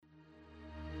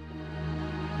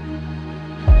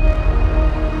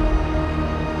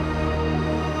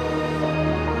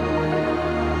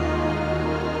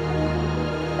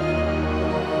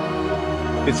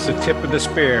It's the tip of the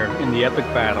spear in the epic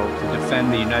battle to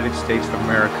defend the United States of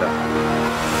America.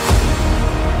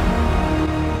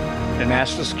 The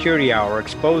National Security Hour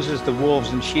exposes the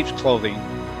wolves in sheep's clothing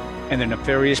and their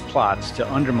nefarious plots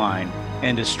to undermine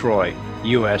and destroy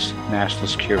U.S. national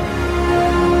security.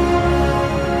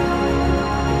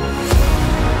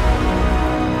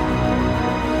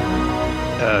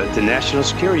 The National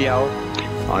Security Hour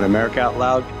on America Out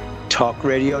Loud Talk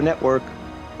Radio Network,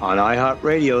 on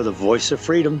iHeartRadio, the voice of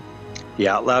freedom, the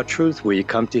Out Loud Truth, where you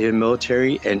come to hear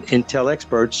military and intel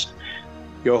experts.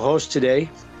 Your host today,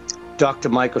 Dr.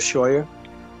 Michael Scheuer,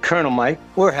 Colonel Mike.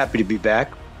 We're happy to be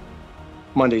back.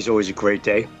 Monday's always a great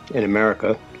day in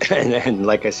America. And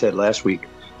like I said last week,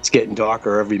 it's getting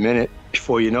darker every minute.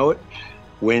 Before you know it,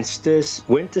 winter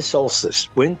solstice.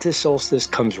 Winter solstice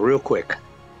comes real quick.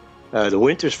 The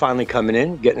winter's finally coming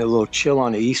in, getting a little chill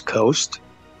on the East Coast.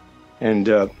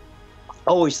 And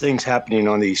always things happening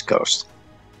on the East Coast.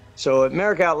 So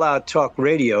America Out Loud Talk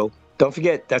Radio, don't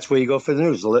forget, that's where you go for the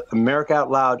news.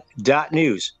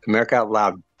 AmericaOutloud.news.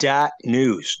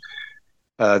 AmericaOutloud.news.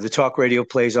 The talk radio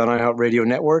plays on iHeartRadio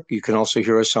Network. You can also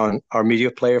hear us on our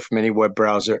media player from any web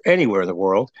browser anywhere in the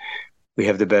world. We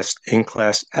have the best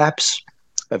in-class apps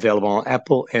available on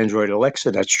Apple, Android,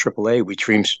 Alexa. That's AAA.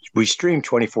 We stream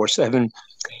 24/7.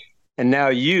 And now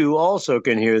you also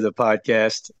can hear the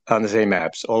podcast on the same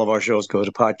apps. All of our shows go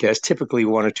to podcast, typically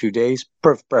 1 or 2 days,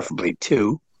 preferably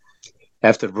 2.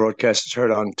 After the broadcast is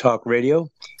heard on talk radio,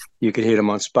 you can hear them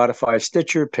on Spotify,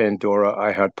 Stitcher, Pandora,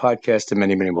 iHeart Podcast, and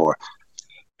many, many more.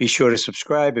 Be sure to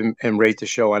subscribe and rate the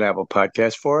show on Apple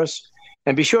Podcasts for us.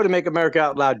 And be sure to make America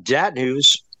Out Loud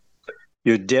 .news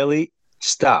your daily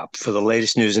stop for the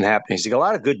latest news and happenings. You got a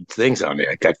lot of good things on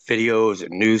there. I got videos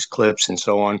and news clips and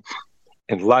so on,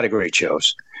 and a lot of great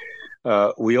shows.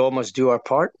 We all must do our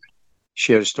part,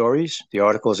 share the stories, the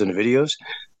articles, and the videos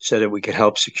so that we can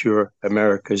help secure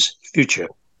America's future.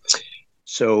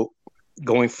 So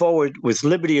going forward with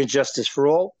liberty and justice for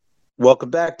all, welcome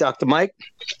back, Dr. Mike.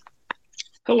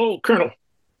 Hello, Colonel.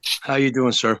 How you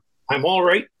doing, sir? I'm all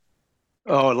right.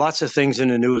 Oh, lots of things in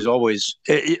the news always.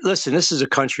 Listen, this is a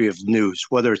country of news,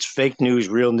 whether it's fake news,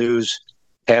 real news,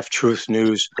 half-truth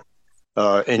news,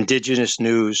 indigenous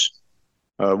news,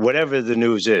 whatever the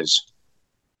news is.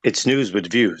 It's news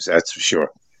with views, that's for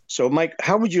sure. So, Mike,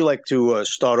 how would you like to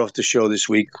start off the show this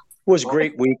week? It was a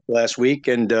great week last week,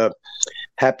 and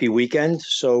happy weekend.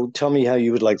 So tell me how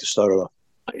you would like to start off.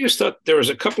 I just thought there was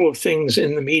a couple of things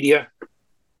in the media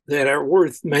that are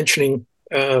worth mentioning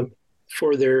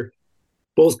for their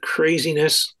both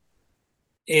craziness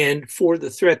and for the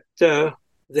threat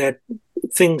that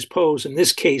things pose. In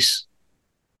this case,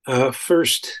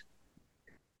 first,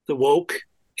 the woke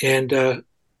and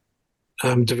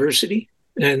diversity.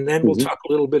 And then we'll talk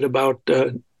a little bit about,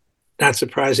 not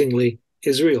surprisingly,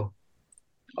 Israel.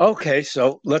 Okay,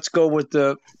 so let's go with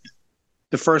the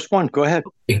first one. Go ahead.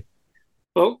 Okay.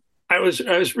 Well, I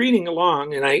was reading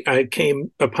along, and I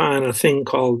came upon a thing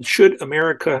called "Should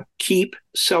America Keep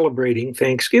Celebrating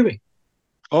Thanksgiving?"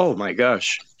 Oh my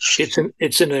gosh!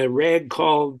 It's in a rag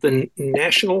called the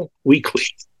National Weekly.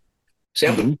 Is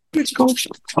that what it's called?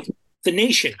 The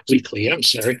Nation Weekly. I'm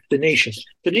sorry, the Nation.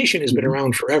 The Nation has been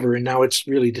around forever, and now it's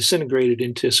really disintegrated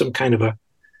into some kind of a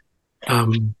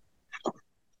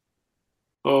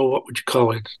what would you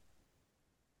call it?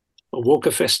 A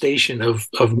wokifestation of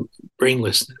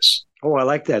brainlessness. Oh, I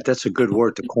like that. That's a good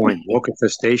word to coin.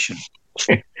 Wokifestation.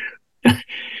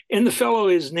 And the fellow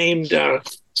is named,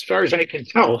 as far as I can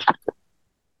tell,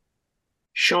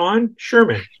 Sean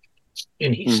Sherman.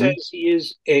 And he says he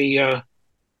is a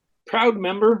proud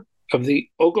member of the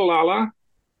Ogallala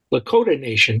Lakota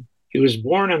Nation. He was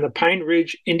born on the Pine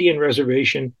Ridge Indian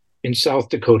Reservation in South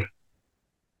Dakota.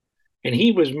 And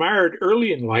he was marred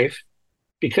early in life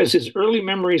because his early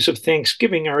memories of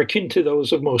Thanksgiving are akin to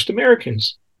those of most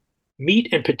Americans.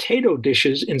 Meat and potato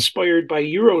dishes inspired by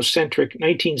Eurocentric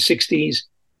 1960s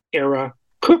era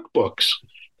cookbooks.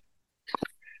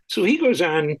 So he goes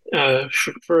on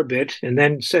for a bit and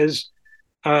then says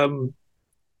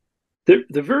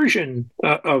the version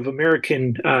of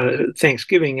American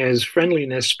Thanksgiving as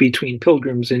friendliness between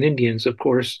pilgrims and Indians, of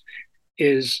course,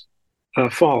 is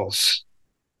false.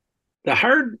 The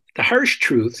harsh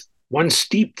truth, one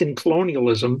steeped in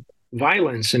colonialism,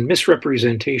 violence, and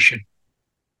misrepresentation.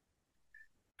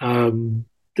 The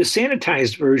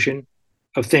sanitized version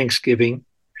of Thanksgiving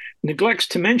neglects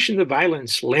to mention the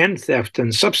violence, land theft,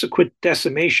 and subsequent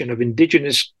decimation of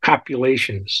indigenous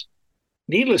populations.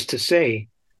 Needless to say,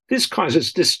 this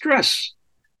causes distress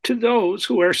to those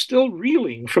who are still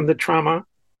reeling from the trauma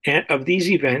of these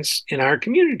events in our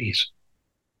communities.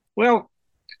 Well,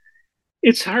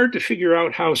 it's hard to figure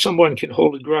out how someone can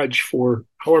hold a grudge for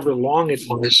however long it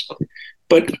was.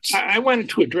 But I wanted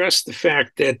to address the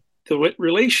fact that the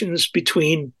relations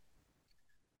between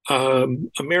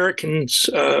Americans,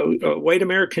 white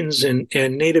Americans, and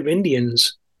Native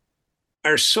Indians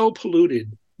are so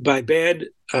polluted by bad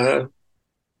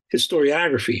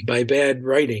historiography, by bad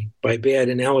writing, by bad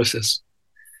analysis,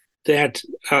 that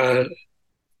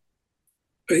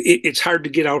it's hard to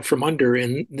get out from under.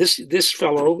 And this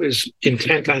fellow is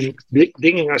intent on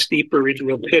digging us deeper into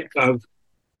a pit of,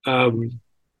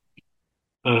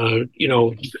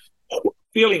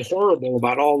 feeling horrible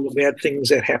about all the bad things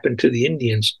that happened to the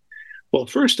Indians. Well,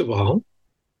 first of all,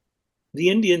 the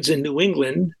Indians in New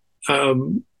England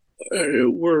some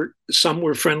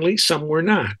were friendly, some were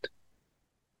not.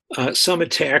 Some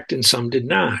attacked and some did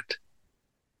not.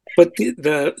 But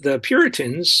the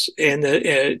Puritans and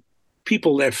the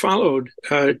people that followed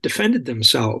defended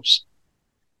themselves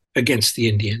against the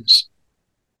Indians.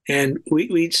 And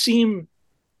we seem,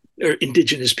 or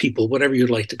indigenous people, whatever you'd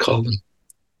like to call them,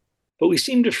 but we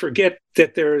seem to forget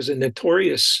that there is a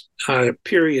notorious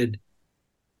period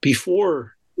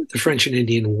before the French and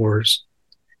Indian Wars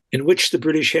in which the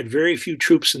British had very few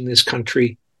troops in this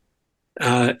country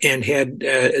and had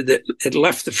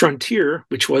left the frontier,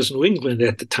 which was New England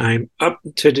at the time, up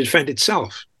to defend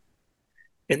itself.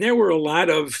 And there were a lot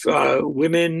of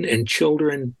women and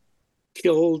children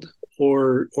killed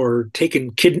or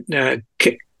taken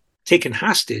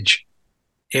hostage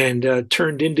and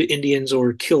turned into Indians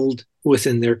or killed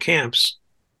within their camps.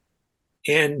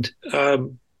 And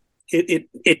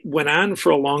it went on for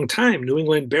a long time. New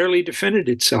England barely defended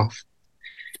itself.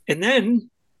 And then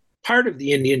part of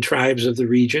the Indian tribes of the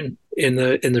region in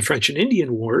the French and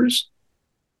Indian Wars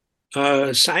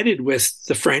sided with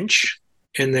the French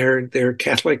and their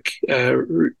Catholic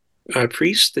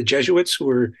priests, the Jesuits, who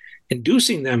were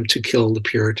inducing them to kill the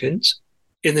Puritans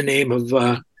in the name of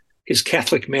His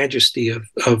Catholic Majesty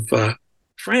of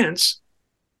France.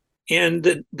 And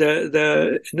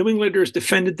the New Englanders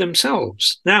defended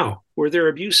themselves. Now, were there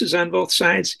abuses on both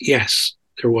sides? Yes,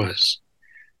 there was.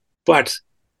 But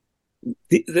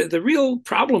the real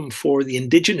problem for the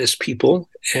indigenous people,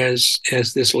 as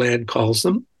this lad calls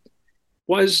them,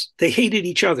 was they hated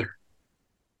each other.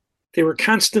 They were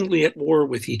constantly at war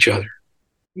with each other.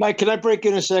 Mike, can I break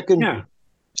in a second? Yeah.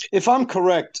 If I'm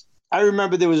correct, I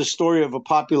remember there was a story of a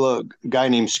popular guy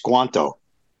named Squanto.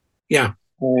 Yeah.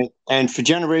 And for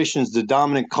generations, the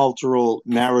dominant cultural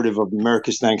narrative of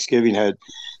America's Thanksgiving had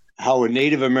how a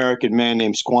Native American man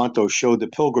named Squanto showed the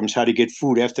pilgrims how to get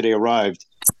food after they arrived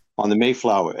on the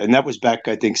Mayflower. And that was back,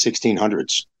 I think,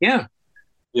 1600s. Yeah.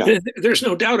 Yeah. There's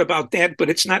no doubt about that, but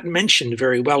it's not mentioned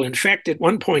very well. In fact, at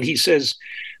one point he says,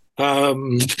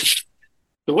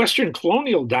 the Western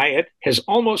colonial diet has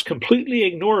almost completely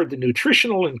ignored the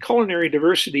nutritional and culinary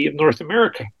diversity of North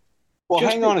America. Well,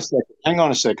 hang on a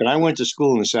second. I went to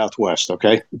school in the Southwest,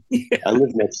 okay? Yeah. I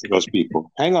live next to those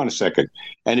people. Hang on a second.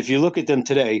 And if you look at them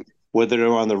today, whether they're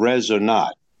on the res or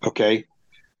not, okay,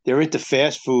 they're into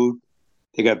fast food.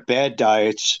 They got bad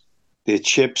diets. They're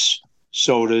chips,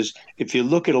 sodas. If you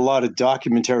look at a lot of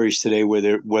documentaries today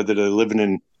whether they're living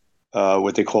in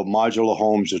what they call modular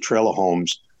homes or trailer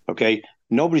homes, okay,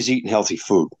 nobody's eating healthy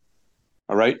food,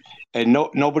 all right? And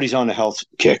nobody's on a health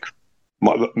kick.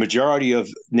 Majority of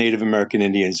Native American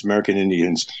Indians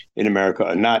in America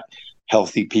are not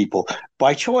healthy people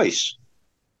by choice.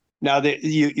 Now,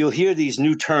 you'll hear these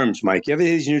new terms, Mike. You ever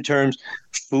hear these new terms?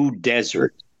 Food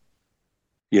desert.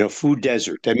 Food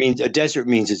desert. That means a desert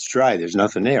means it's dry. There's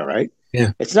nothing there, right?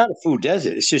 Yeah. It's not a food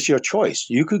desert. It's just your choice.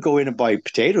 You could go in and buy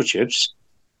potato chips.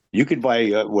 You could buy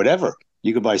whatever.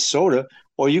 You could buy soda,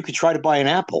 or you could try to buy an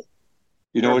apple.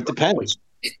 It depends.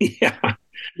 Yeah.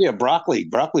 Yeah, broccoli.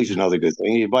 Broccoli's another good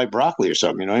thing. You buy broccoli or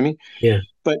something, you know what I mean? Yeah.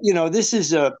 But, this is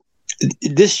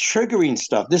this triggering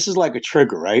stuff. This is like a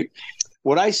trigger, right?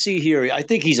 What I see here, I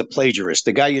think he's a plagiarist.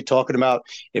 The guy you're talking about,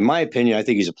 in my opinion, I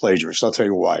think he's a plagiarist. I'll tell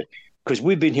you why. Because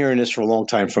we've been hearing this for a long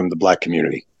time from the Black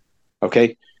community,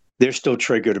 okay? They're still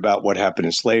triggered about what happened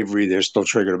in slavery. They're still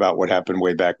triggered about what happened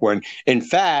way back when. In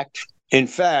fact,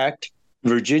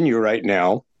 Virginia right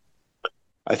now,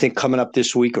 I think coming up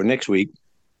this week or next week,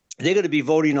 they're going to be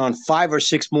voting on 5 or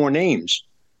 6 more names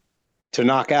to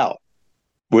knock out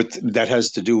that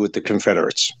has to do with the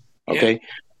Confederates. Okay.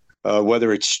 Yeah.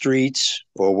 Whether it's streets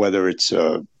or whether it's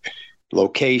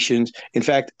locations. In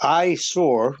fact, I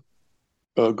saw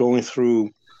going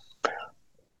through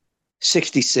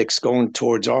 66 going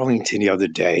towards Arlington the other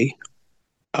day.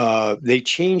 They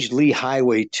changed Lee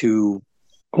Highway to,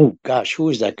 oh gosh, who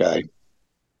is that guy?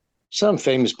 Some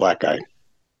famous black guy.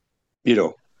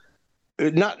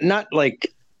 Not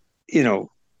like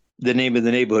the name of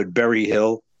the neighborhood, Berry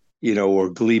Hill, or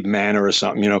Glebe Manor or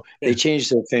something. They changed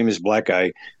to a famous black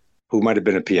guy who might have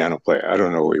been a piano player. I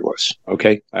don't know who he was.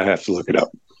 Okay, I have to look it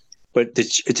up. But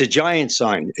it's a giant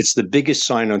sign. It's the biggest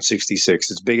sign on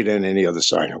 66. It's bigger than any other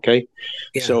sign. Okay,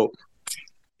 yeah. So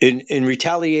in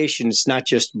retaliation, it's not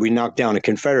just we knock down a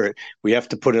Confederate. We have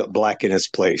to put a black in its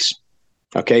place.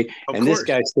 Okay, and this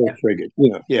guy's still triggered.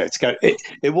 It's got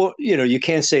it will. You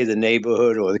can't say the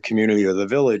neighborhood or the community or the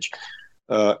village.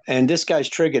 And this guy's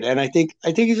triggered, and I think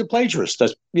he's a plagiarist.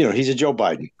 That's he's a Joe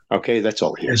Biden. Okay, that's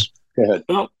all he is. Go ahead.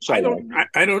 Well, I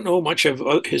don't know much of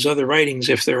his other writings,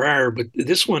 if there are, but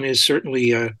this one is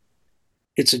certainly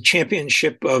it's a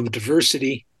championship of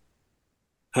diversity.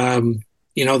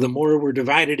 The more we're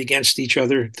divided against each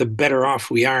other, the better off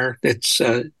we are. That's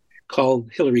called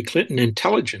Hillary Clinton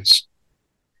intelligence.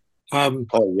 And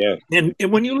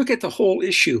when you look at the whole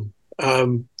issue.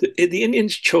 The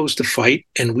Indians chose to fight,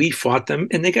 and we fought them,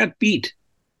 and they got beat.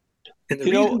 And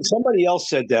somebody else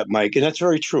said that, Mike, and that's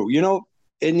very true.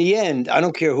 In the end, I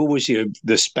don't care who was here,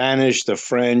 the Spanish, the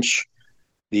French,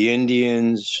 the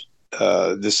Indians,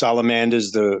 the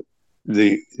salamanders, the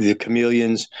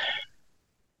chameleons.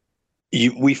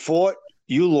 We fought,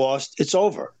 you lost, it's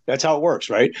over. That's how it works,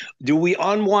 right? Do we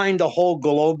unwind the whole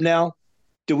globe now?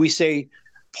 Do we say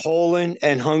Poland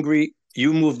and Hungary,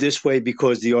 you move this way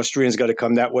because the Austrians got to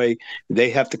come that way. They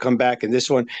have to come back in this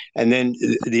one. And then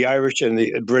the Irish and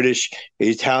the British, the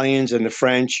Italians and the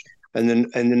French and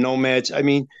the nomads. I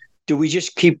mean, do we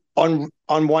just keep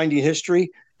unwinding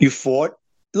history? You fought.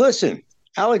 Listen,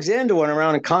 Alexander went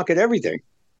around and conquered everything,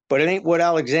 but it ain't what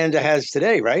Alexander has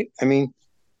today, right? I mean,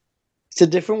 it's a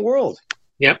different world.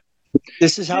 Yep.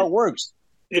 This is how it works.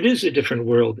 It is a different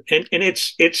world. And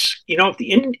it's if the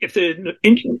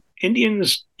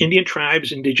Indian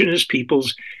tribes, indigenous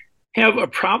peoples have a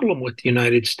problem with the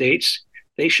United States,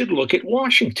 they should look at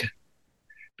Washington.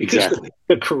 Because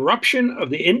the corruption of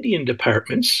the Indian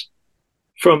departments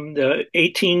from the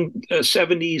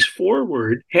 1870s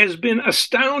forward has been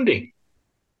astounding.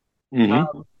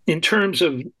 Mm-hmm. In terms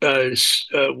of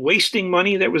wasting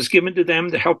money that was given to them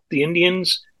to help the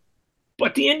Indians.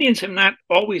 But the Indians have not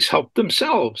always helped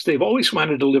themselves. They've always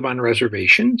wanted to live on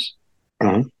reservations.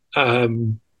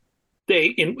 Mm-hmm.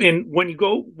 When you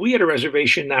go, we had a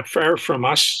reservation not far from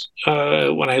us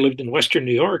when I lived in Western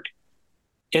New York,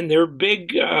 and their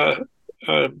big at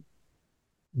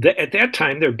that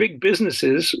time their big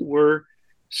businesses were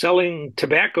selling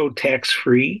tobacco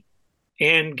tax-free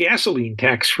and gasoline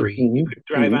tax-free. Mm-hmm. You could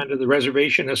drive onto the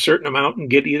reservation a certain amount and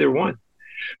get either one.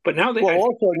 But now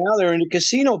now they're in the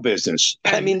casino business.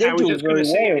 I mean, they're doing very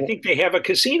well. I think they have a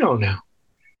casino now.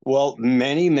 Well,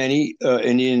 many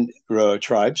Indian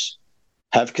tribes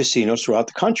have casinos throughout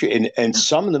the country, and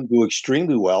some of them do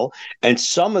extremely well, and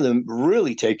some of them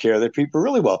really take care of their people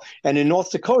really well. And in North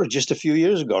Dakota, just a few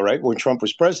years ago, right when Trump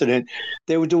was president,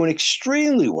 they were doing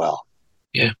extremely well.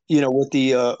 Yeah, with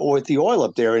the oil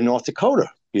up there in North Dakota.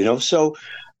 So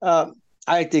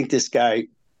I think this guy.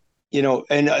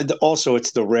 And also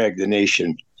it's the reg, the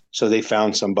nation. So they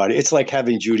found somebody. It's like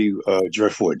having Judy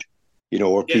Driftwood,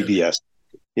 or PBS.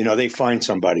 They find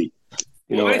somebody.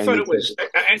 I thought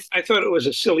it was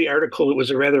a silly article. It was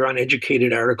a rather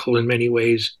uneducated article in many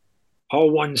ways, all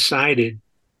one-sided.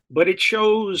 But it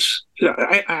shows.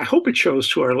 I hope it shows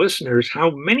to our listeners how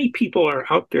many people are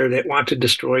out there that want to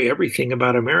destroy everything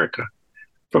about America,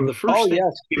 from the first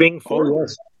Thanksgiving forward.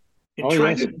 Oh,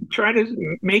 yes. And try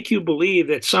to make you believe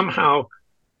that somehow,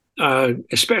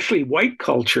 especially white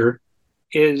culture,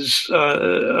 is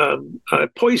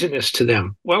poisonous to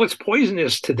them. Well, it's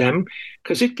poisonous to them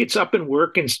because it gets up and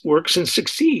works and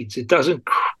succeeds. It doesn't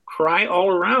cry all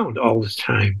around all the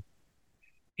time,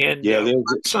 and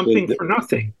something for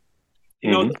nothing.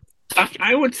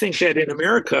 I would think that in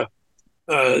America,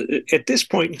 at this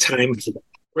point in time,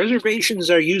 reservations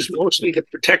are used mostly to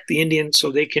protect the Indians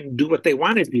so they can do what they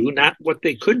want to do, not what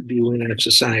they could do in our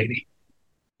society.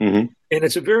 Mm-hmm. And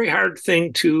it's a very hard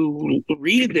thing to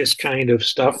read this kind of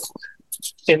stuff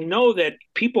and know that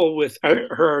people who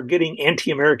are getting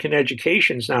anti-American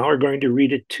educations now are going to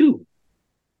read it too.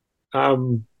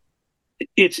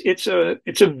 It's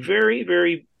a very,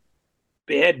 very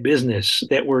bad business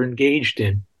that we're engaged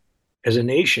in as a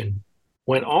nation,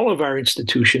 when all of our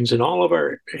institutions and all of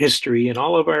our history and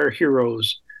all of our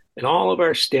heroes and all of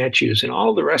our statues and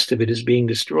all the rest of it is being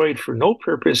destroyed for no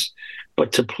purpose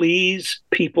but to please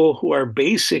people who are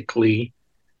basically,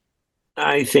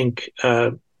 I think,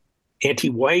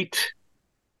 anti-white,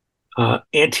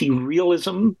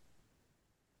 anti-realism,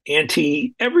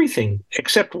 anti-everything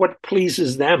except what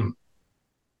pleases them.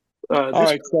 All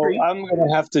right, so I'm going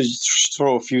to have to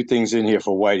throw a few things in here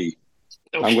for Whitey.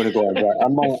 I'm going to go on.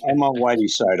 I'm on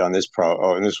Whitey's side on this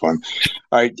on this one.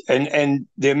 All right, and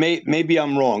there maybe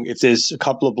I'm wrong. If there's a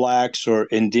couple of blacks or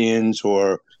Indians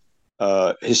or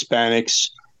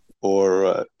Hispanics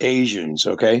or Asians,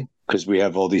 okay, because we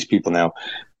have all these people now.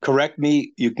 Correct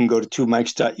me. You can go to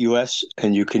twomikes.us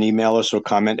and you can email us or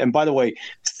comment. And by the way,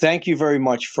 thank you very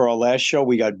much for our last show.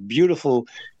 We got beautiful.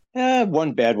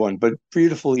 One bad one, but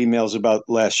beautiful emails about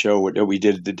last show that we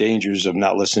did, the dangers of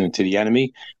not listening to the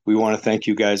enemy. We want to thank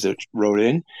you guys that wrote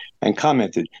in and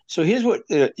commented. So here's what,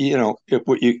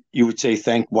 what you would say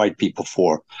thank white people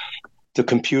for. The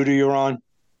computer you're on,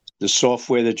 the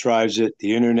software that drives it,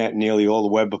 the internet, nearly all the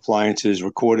web appliances,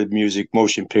 recorded music,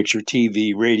 motion picture,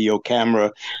 TV, radio,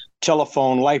 camera,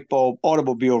 telephone, light bulb,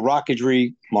 automobile,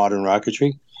 rocketry, modern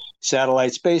rocketry,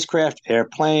 satellite, spacecraft,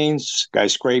 airplanes,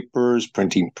 skyscrapers,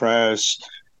 printing press,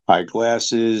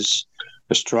 eyeglasses,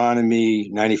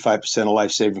 astronomy, 95% of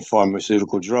life-saving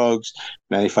pharmaceutical drugs,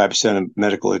 95% of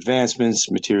medical advancements,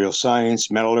 material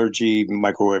science, metallurgy,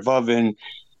 microwave oven,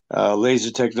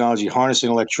 laser technology,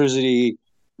 harnessing electricity,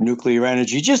 nuclear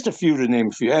energy, just a few to name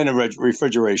a few, and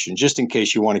refrigeration, just in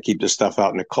case you want to keep this stuff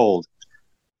out in the cold,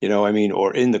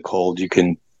 or in the cold, you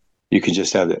can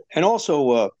just have it. And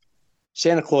also,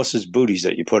 Santa Claus's booties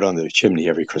that you put on the chimney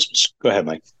every Christmas. Go ahead,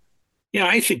 Mike. Yeah,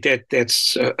 I think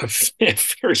that's a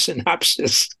fair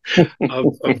synopsis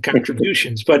of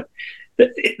contributions. But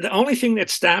the only thing that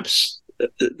stops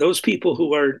those people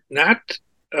who are not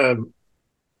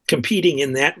competing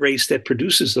in that race that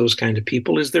produces those kind of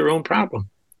people is their own problem.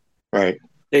 Right.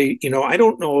 I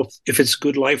don't know if it's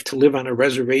good life to live on a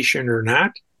reservation or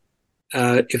not.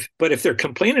 But if they're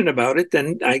complaining about it,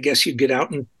 then I guess you get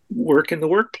out and work in the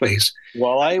workplace.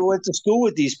 Well, I went to school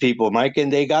with these people, Mike,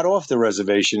 and they got off the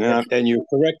reservation. And you're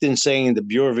correct in saying the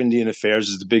Bureau of Indian Affairs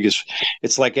is the biggest.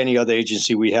 It's like any other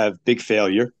agency we have, big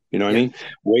failure. You know what I mean?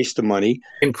 Waste of money.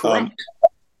 And corrupt.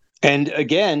 And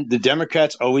again, the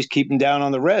Democrats always keep them down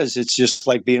on the res. It's just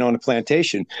like being on a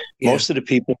plantation. Yeah. Most of the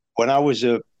people, when I was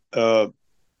a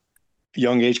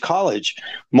young age college,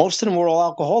 most of them were all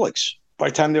alcoholics. By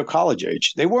the time they were college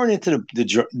age, they weren't into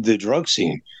the drug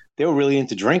scene. They were really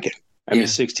into drinking. I mean,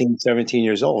 16, 17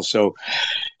 years old. So,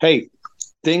 hey,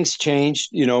 things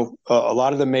changed. A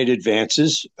lot of them made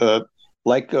advances,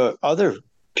 like other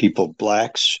people,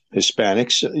 blacks,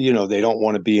 Hispanics. They don't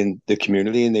want to be in the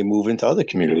community and they move into other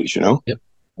communities. Yep.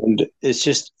 And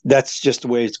it's that's just the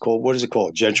way it's called. What is it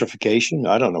called? Gentrification?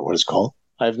 I don't know what it's called.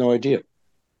 I have no idea.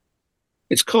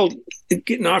 It's called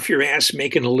getting off your ass,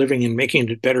 making a living, and making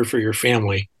it better for your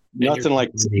family. Nothing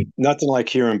like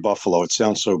here in Buffalo. It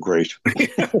sounds so great.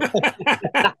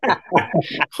 The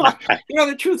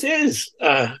truth is,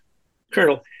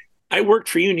 Colonel, I worked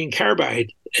for Union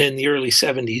Carbide in the early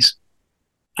 70s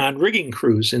on rigging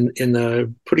crews in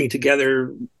the putting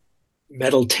together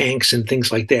metal tanks and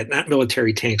things like that. Not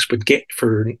military tanks, but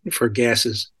for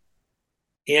gases.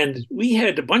 And we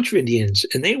had a bunch of Indians,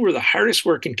 and they were the hardest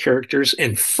working characters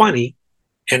and funny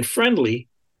and friendly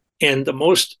and the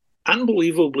most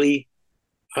unbelievably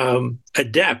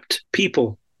adept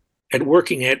people at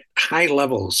working at high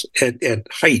levels, at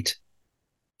height,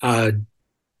 with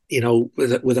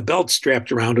a belt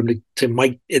strapped around them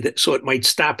so it might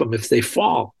stop them if they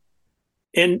fall.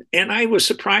 And I was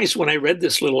surprised when I read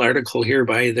this little article here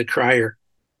by the Crier,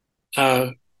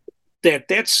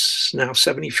 that's now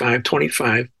 75,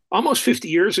 25, almost 50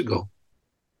 years ago.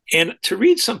 And to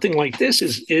read something like this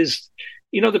is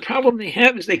the problem they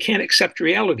have is they can't accept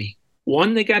reality.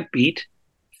 One, they got beat.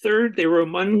 Third, they were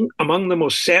among the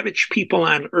most savage people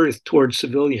on earth towards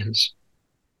civilians.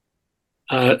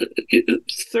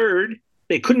 Third,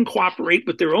 they couldn't cooperate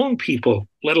with their own people,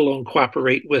 let alone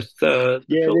cooperate with they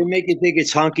make you think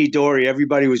it's hunky-dory.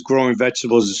 Everybody was growing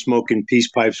vegetables and smoking peace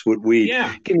pipes with weed.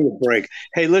 Yeah. Give me a break.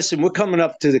 Hey, listen, we're coming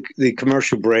up to the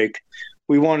commercial break.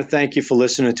 We want to thank you for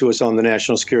listening to us on the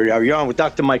National Security Hour. You're on with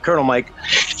Dr. Mike, Colonel Mike,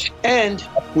 and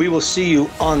we will see you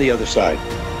on the other side.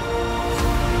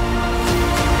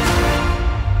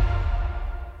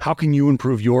 How can you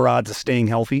improve your odds of staying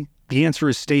healthy? The answer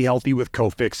is stay healthy with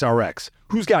Cofix RX.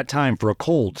 Who's got time for a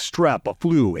cold, strep, a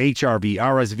flu, HRV,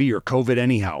 RSV, or COVID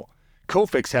anyhow?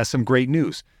 Cofix has some great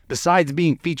news. Besides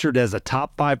being featured as a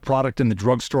top 5 product in the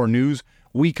drugstore news,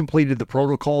 we completed the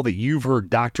protocol that you've heard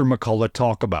Dr. McCullough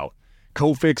talk about.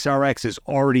 Cofix RX is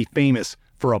already famous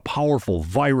for a powerful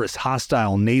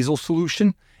virus-hostile nasal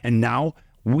solution, and now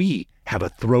we have a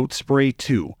throat spray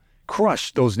too.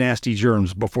 Crush those nasty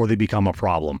germs before they become a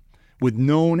problem. With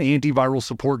known antiviral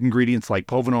support ingredients like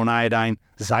povidone iodine,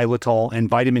 xylitol, and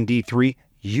vitamin D3,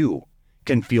 you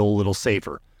can feel a little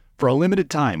safer. For a limited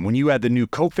time, when you add the new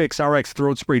Cofix RX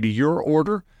throat spray to your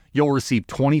order, You'll receive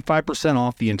 25%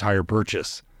 off the entire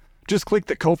purchase. Just click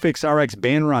the Cofix RX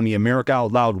banner on the America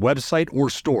Out Loud website or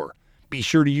store. Be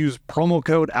sure to use promo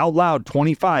code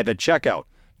OUTLOUD25 at checkout.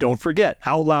 Don't forget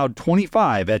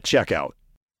OUTLOUD25 at checkout.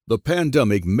 The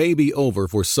pandemic may be over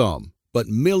for some, but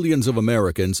millions of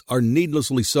Americans are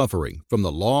needlessly suffering from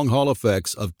the long-haul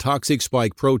effects of toxic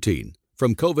spike protein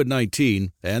from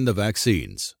COVID-19 and the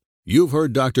vaccines. You've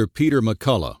heard Dr. Peter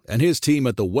McCullough and his team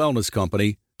at the Wellness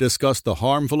Company discuss the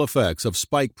harmful effects of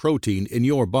spike protein in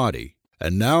your body.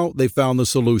 And now they found the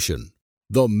solution,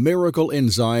 the miracle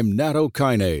enzyme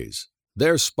nattokinase.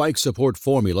 Their spike support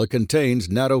formula contains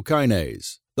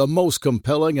nattokinase, the most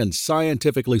compelling and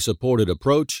scientifically supported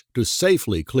approach to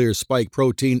safely clear spike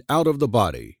protein out of the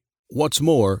body. What's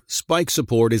more, spike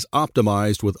support is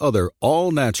optimized with other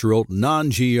all-natural,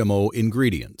 non-GMO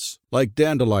ingredients, like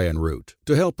dandelion root,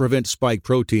 to help prevent spike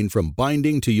protein from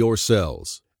binding to your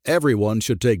cells. Everyone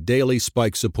should take daily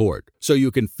spike support so you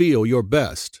can feel your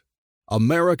best.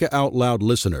 America Out Loud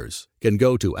listeners can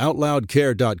go to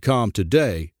OutLoudCare.com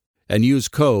today and use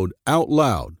code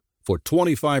OUTLOUD for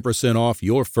 25% off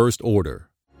your first order.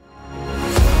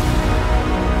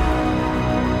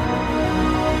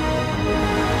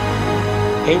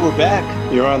 Hey, we're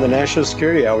back. You're on the National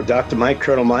Security Hour. Dr. Mike,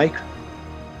 Colonel Mike.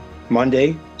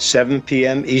 Monday, 7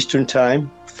 p.m. Eastern Time.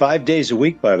 5 days a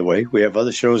week, by the way. We have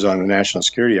other shows on the National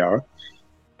Security Hour.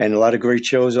 And a lot of great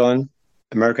shows on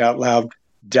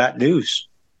AmericaOutloud.news.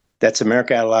 That's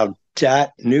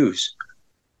AmericaOutloud.news.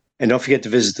 And don't forget to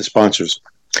visit the sponsors.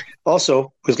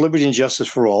 Also, with Liberty and Justice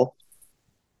for All,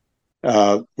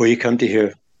 where you come to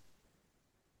hear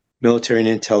military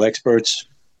and intel experts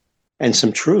and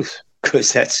some truth,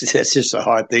 because that's just a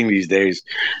hard thing these days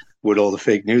with all the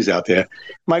fake news out there.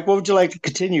 Mike, what would you like to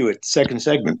continue with the second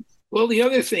segment? Well, the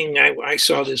other thing I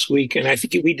saw this week, and I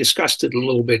think we discussed it a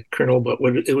little bit, Colonel, but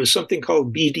it was something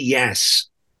called BDS.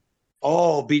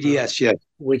 Oh, BDS, yeah.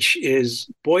 Which is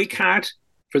boycott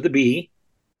for the B,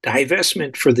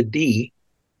 divestment for the D,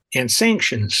 and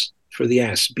sanctions for the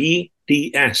S.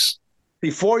 BDS.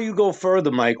 Before you go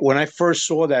further, Mike, when I first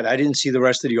saw that, I didn't see the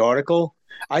rest of the article.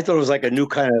 I thought it was like a new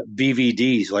kind of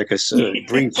BVDs, like a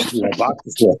brief box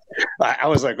set. I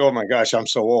was like, oh my gosh, I'm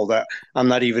so old. I'm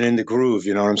not even in the groove.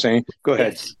 You know what I'm saying? Go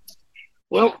ahead.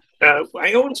 Well,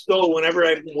 I always go whenever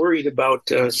I'm worried about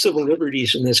civil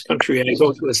liberties in this country. I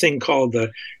go to a thing called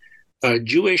the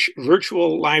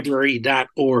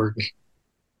JewishVirtualLibrary.org.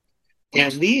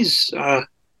 And these, the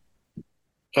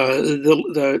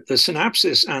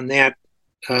synopsis on that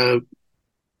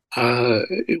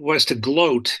was to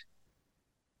gloat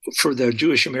for the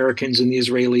Jewish Americans and the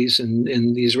Israelis and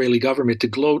the Israeli government, to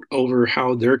gloat over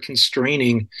how they're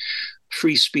constraining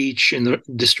free speech and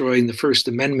destroying the First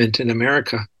Amendment in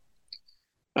America.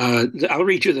 I'll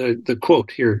read you the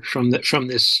quote here from this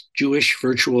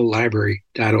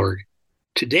JewishVirtualLibrary.org.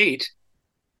 To date,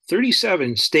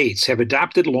 37 states have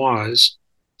adopted laws,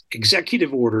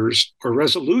 executive orders, or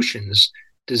resolutions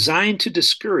designed to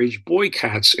discourage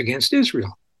boycotts against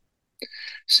Israel.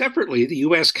 Separately, the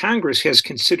U.S. Congress has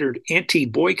considered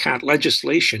anti-boycott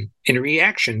legislation in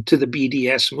reaction to the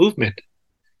BDS movement.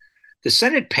 The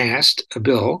Senate passed a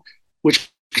bill which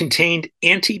contained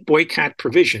anti-boycott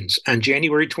provisions on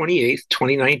January 28,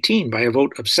 2019, by a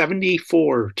vote of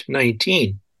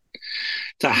 74-19.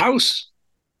 The House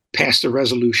passed a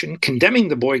resolution condemning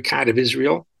the boycott of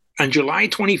Israel on July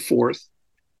 24,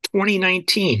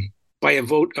 2019, by a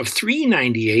vote of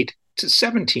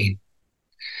 398-17.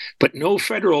 But no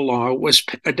federal law was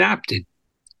adopted.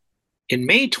 In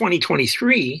May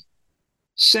 2023,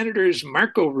 Senators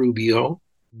Marco Rubio,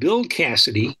 Bill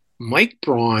Cassidy, Mike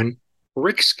Braun,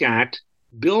 Rick Scott,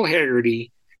 Bill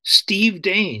Hagerty, Steve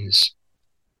Daines,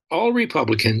 all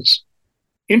Republicans,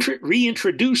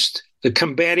 reintroduced the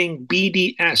Combating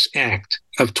BDS Act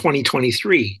of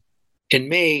 2023 in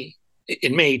May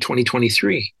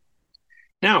 2023.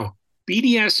 Now,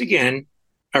 BDS, again,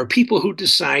 are people who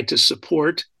decide to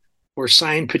support or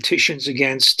sign petitions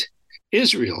against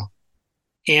Israel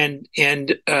and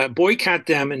boycott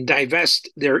them and divest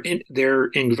their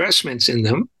investments in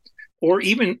them, or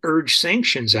even urge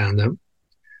sanctions on them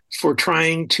for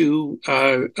trying to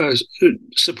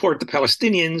support the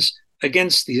Palestinians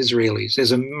against the Israelis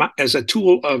as a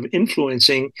tool of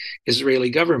influencing Israeli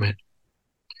government.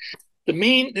 And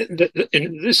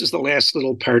this is the last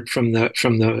little part from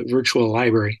the virtual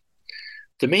library.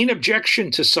 The main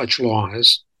objection to such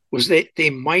laws was that they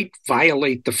might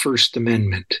violate the First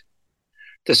Amendment.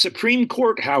 The Supreme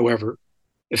Court, however,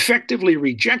 effectively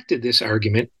rejected this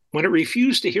argument when it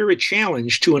refused to hear a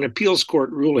challenge to an appeals court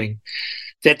ruling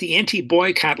that the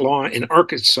anti-boycott law in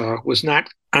Arkansas was not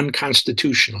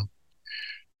unconstitutional.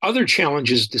 Other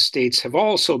challenges to states have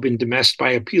also been dismissed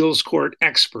by appeals court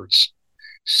experts.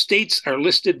 States are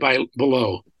listed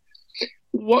below.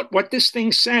 What this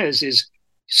thing says is,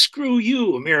 screw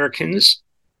you, Americans.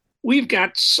 We've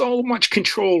got so much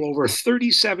control over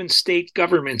 37 state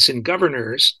governments and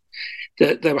governors,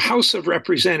 the House of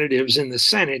Representatives and the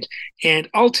Senate, and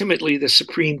ultimately the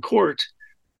Supreme Court,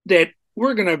 that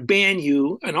we're going to ban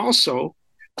you. And also,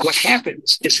 what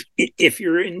happens is if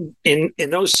you're in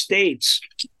those states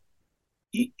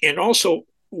and also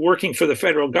working for the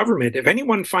federal government, if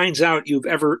anyone finds out you've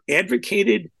ever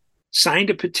advocated, signed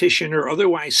a petition, or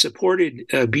otherwise supported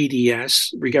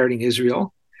BDS regarding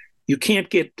Israel, you can't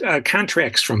get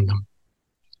contracts from them.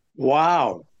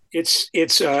 Wow. It's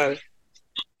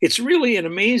really an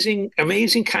amazing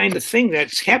kind of thing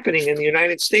that's happening in the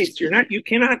United States. You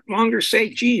cannot longer say,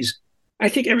 geez, I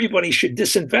think everybody should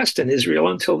disinvest in Israel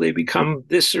until they become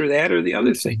this or that or the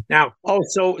other thing. Now,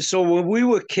 so when we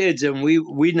were kids and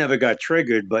we never got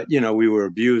triggered, but we were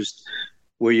abused.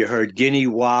 Where you heard Guinea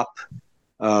WAP,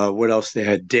 what else they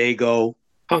had? Dago,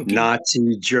 Hunky,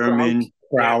 Nazi, German,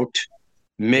 Kraut,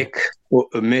 Mick,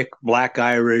 Black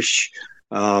Irish,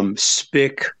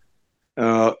 Spick,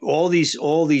 all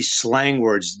these slang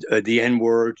words, the N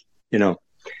word,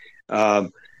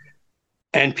 and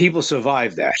people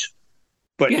survive that.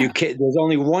 But you can't. There's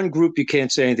only one group you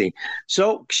can't say anything.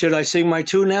 So should I sing my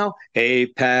tune now?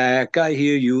 APAC, I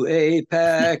hear you.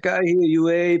 APAC, I hear you.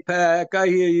 APAC, I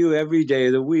hear you every day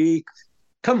of the week.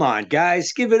 Come on,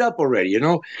 guys, give it up already.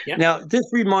 Yeah. Now this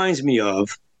reminds me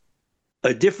of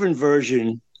a different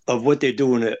version of what they're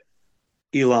doing to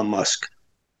Elon Musk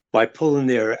by pulling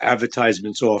their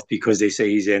advertisements off because they say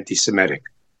he's anti-Semitic.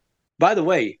 By the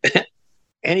way.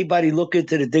 Anybody look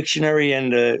into the dictionary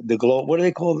and the globe? What do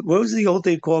they call? What was the old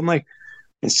thing called, Mike?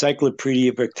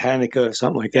 Encyclopedia Britannica or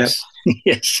something like that.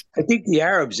 Yes. I think the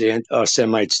Arabs are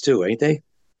Semites too, ain't they?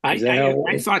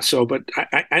 I thought so, but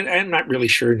I'm not really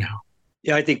sure now.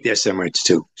 Yeah, I think they're Semites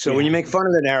too. So when you make fun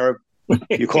of an Arab,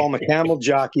 you call him a camel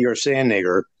jockey or sand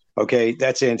nigger. Okay,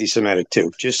 that's anti-Semitic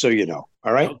too. Just so you know.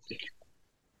 All right. Okay.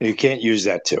 You can't use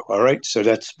that too. All right. So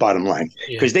that's bottom line.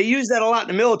 Because they use that a lot in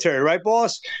the military, right,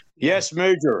 boss? Yes,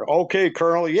 Major. Okay,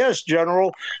 Colonel. Yes,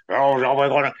 General. Oh,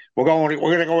 we're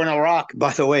gonna go in Iraq.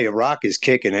 By the way, Iraq is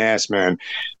kicking ass, man.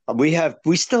 We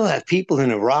still have people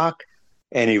in Iraq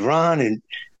and Iran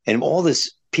and all this.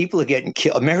 People are getting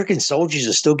killed. American soldiers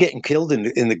are still getting killed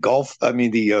in the Gulf. I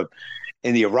mean,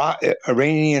 in the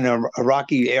Iranian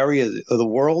Iraqi area of the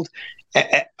world.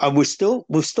 We're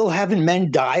still having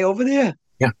men die over there.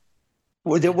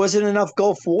 Well, there wasn't enough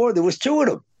Gulf War. There was 2 of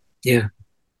them. Yeah.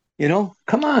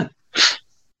 Come on.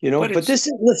 But this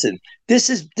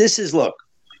is look.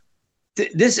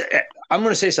 I'm going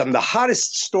to say something. The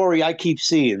hottest story I keep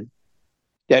seeing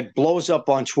that blows up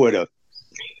on Twitter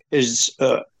is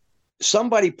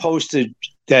somebody posted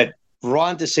that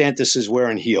Ron DeSantis is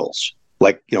wearing heels,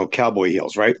 like, cowboy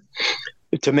heels, right?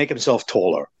 To make himself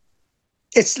taller.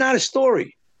 It's not a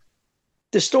story.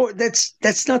 The story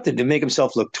that's nothing to make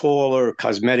himself look taller,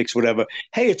 cosmetics, whatever.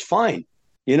 Hey, it's fine.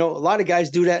 A lot of guys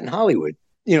do that in Hollywood.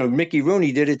 Mickey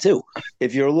Rooney did it too.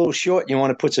 If you're a little short and you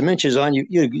want to put some inches on,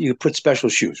 you put special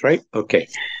shoes, right? Okay.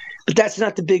 But that's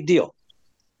not the big deal.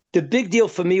 The big deal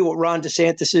for me with Ron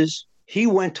DeSantis is he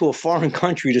went to a foreign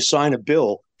country to sign a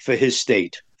bill for his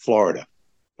state, Florida.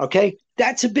 Okay?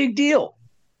 That's a big deal.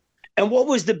 And what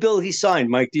was the bill he signed,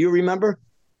 Mike? Do you remember?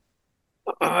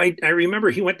 I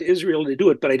remember he went to Israel to do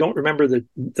it, but I don't remember the.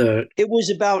 It was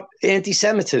about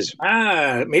anti-Semitism.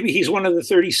 Maybe he's one of the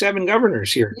 37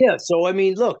 governors here. Yeah. So I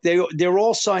mean, look, they're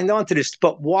all signed on to this,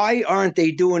 but why aren't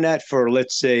they doing that for,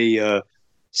 let's say,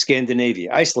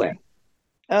 Scandinavia, Iceland,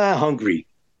 Hungary,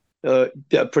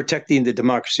 protecting the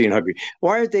democracy in Hungary?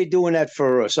 Why aren't they doing that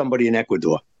for somebody in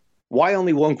Ecuador? Why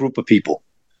only one group of people?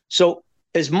 So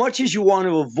as much as you want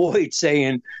to avoid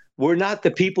saying we're not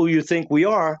the people you think we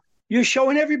are, you're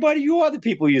showing everybody you are the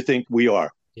people you think we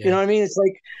are. Yeah. You know what I mean? It's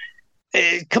like,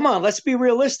 come on, let's be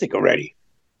realistic already.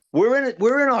 We're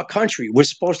in our country. We're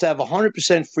supposed to have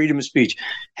 100% freedom of speech.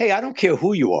 Hey, I don't care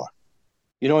who you are.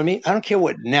 You know what I mean? I don't care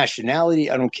what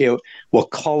nationality. I don't care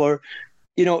what color.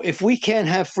 If we can't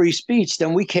have free speech,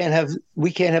 then we can't have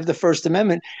the First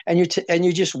Amendment. And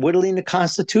you're just whittling the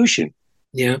Constitution.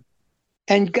 Yeah.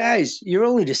 And guys, you're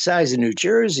only the size of New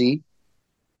Jersey,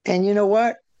 and you know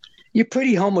what? You're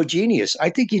pretty homogeneous. I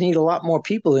think you need a lot more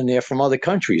people in there from other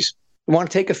countries. You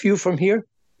want to take a few from here?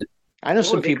 I know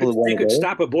some people that want to go. They could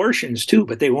stop abortions too,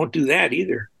 but they won't do that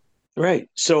either. Right.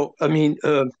 So, I mean,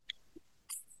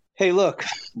 hey, look,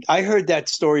 I heard that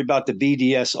story about the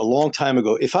BDS a long time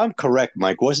ago. If I'm correct,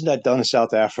 Mike, wasn't that done in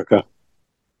South Africa?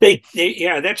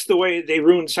 Yeah, that's the way they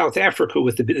ruined South Africa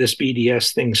with this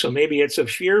BDS thing. So maybe it's a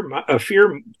fear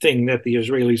thing that the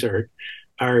Israelis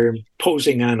are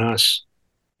posing on us,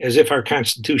 as if our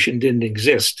Constitution didn't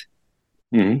exist.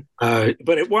 Mm-hmm.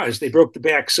 But it was. They broke the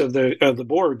backs of the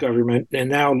Boer government, and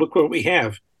now look what we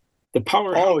have. The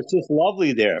power. Oh, it's just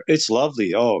lovely there. It's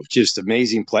lovely. Oh, just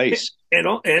amazing place. And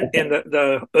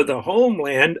the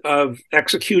homeland of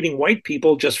executing white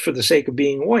people just for the sake of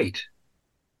being white.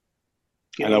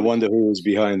 And I wonder who was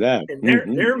behind that.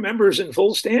 And they're members in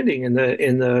full standing in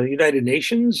the United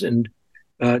Nations, and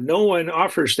no one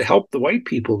offers to help the white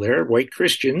people there, white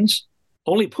Christians.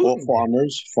 Only Putin. Or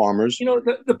farmers. You know,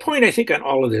 the point I think on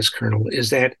all of this, Colonel, is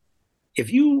that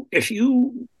if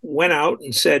you went out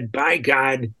and said, "By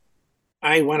God,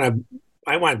 I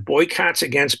want boycotts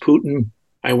against Putin.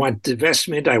 I want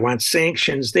divestment. I want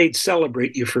sanctions," they'd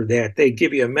celebrate you for that. They'd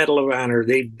give you a Medal of Honor.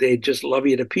 They'd just love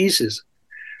you to pieces.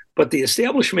 But the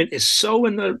establishment is so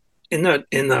in the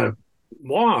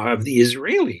maw of the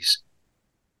Israelis.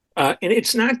 And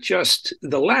it's not just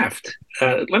the left.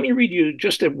 Let me read you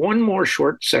just one more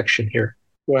short section here.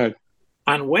 Go ahead.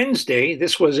 On Wednesday,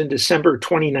 this was in December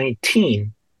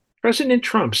 2019, President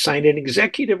Trump signed an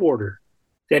executive order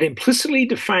that implicitly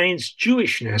defines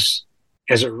Jewishness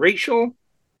as a racial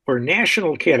or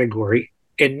national category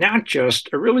and not just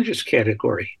a religious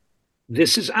category.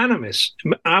 This is ominous,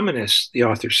 the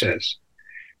author says.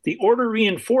 The order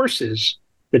reinforces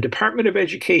the Department of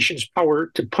Education's power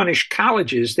to punish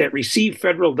colleges that receive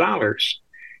federal dollars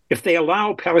if they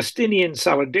allow Palestinian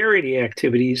solidarity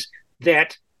activities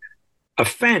that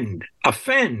offend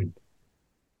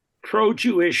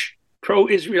pro-Jewish,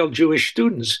 pro-Israel Jewish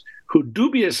students who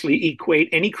dubiously equate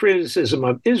any criticism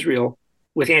of Israel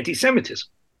with anti-Semitism.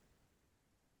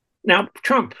 Now,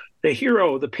 Trump, the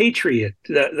hero, the patriot,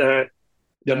 the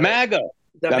MAGA.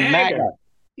 The MAGA.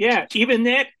 Yeah, even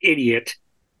that idiot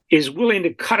is willing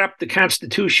to cut up the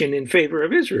Constitution in favor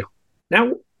of Israel.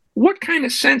 Now, what kind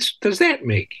of sense does that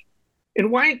make? And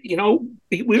why,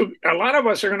 a lot of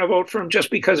us are going to vote for him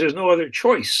just because there's no other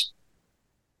choice.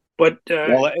 But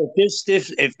well,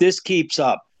 if this keeps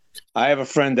up, I have a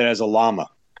friend that has a llama.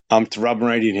 I'm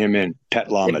writing him in, pet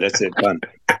llama. That's it, done.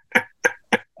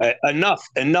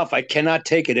 Enough. I cannot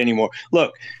take it anymore.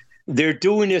 Look, they're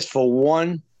doing this for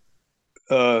one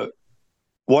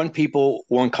people,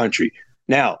 one country.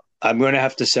 Now, I'm going to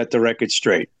have to set the record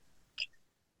straight.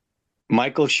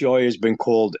 Michael Scheuer has been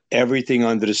called everything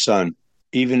under the sun.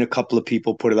 Even a couple of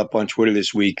people put it up on Twitter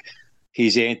this week.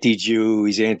 He's anti-Jew,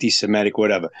 he's anti-Semitic,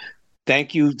 whatever.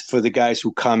 Thank you for the guys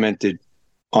who commented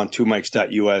on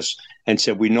 2mics.us and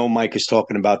said, we know Mike is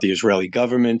talking about the Israeli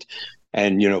government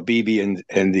and, Bibi and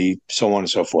the so on and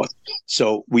so forth.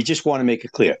 So we just want to make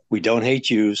it clear. We don't hate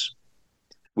Jews.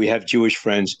 We have Jewish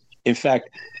friends. In fact,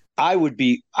 I would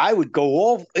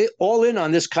go all in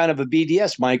on this kind of a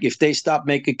BDS, Mike, if they stop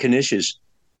making Knishes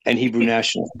and Hebrew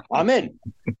National. I'm in.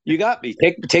 You got me.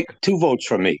 Take 2 votes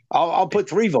from me. I'll put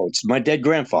 3 votes. My dead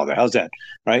grandfather. How's that?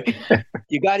 Right?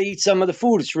 You got to eat some of the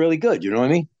food. It's really good. You know what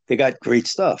I mean? They got great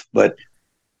stuff. But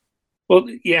well,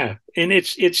 yeah, and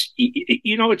it's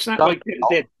not like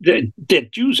that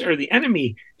Jews are the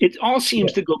enemy. It all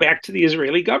seems to go back to the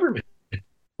Israeli government.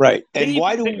 Right. And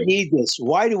why do we need this?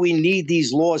 Why do we need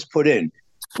these laws put in?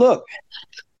 Look,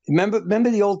 remember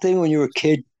the old thing when you were a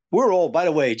kid? We're old, by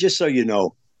the way, just so you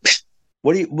know.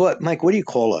 Mike, what do you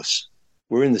call us?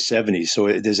 We're in the 70s,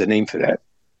 so there's a name for that.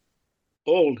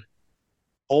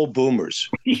 Old boomers.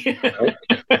 Yeah.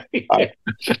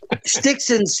 Sticks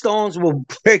and stones will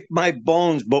break my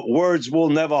bones, but words will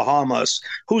never harm us.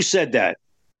 Who said that?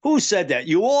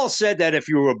 You all said that if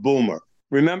you were a boomer.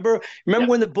 Remember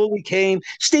when the bully came?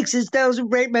 Sticks and stones will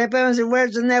break my bones, and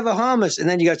words will never harm us. And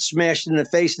then you got smashed in the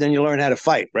face, and then you learn how to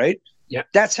fight, right? Yeah.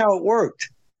 That's how it worked.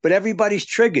 But everybody's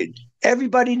triggered.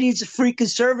 Everybody needs a freaking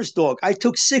service dog. I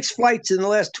took 6 flights in the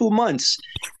last 2 months,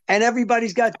 and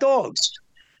everybody's got dogs.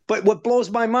 But what blows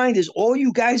my mind is all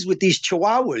you guys with these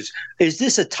chihuahuas. Is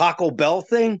this a Taco Bell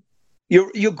thing?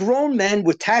 You're grown men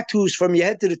with tattoos from your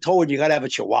head to the toe, and you got to have a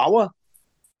chihuahua?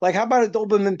 Like, how about a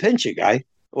Doberman Pinscher guy?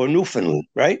 Or Newfoundland,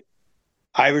 right?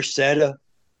 Irish Setter,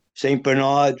 St.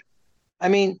 Bernard. I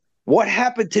mean, what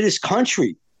happened to this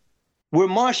country? We're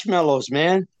marshmallows,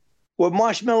 man. We're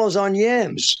marshmallows on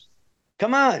yams.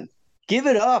 Come on, give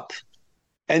it up.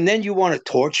 And then you want to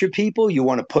torture people? You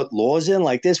want to put laws in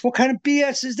like this? What kind of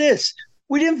BS is this?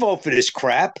 We didn't vote for this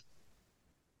crap.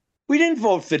 We didn't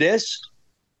vote for this.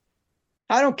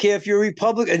 I don't care if you're a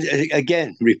Republican.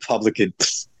 Again, Republican.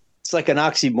 It's like an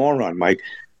oxymoron, Mike.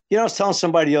 I was telling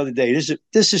somebody the other day,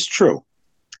 this is true.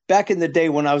 Back in the day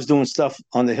when I was doing stuff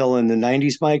on the Hill in the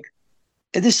 90s, Mike,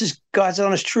 and this is God's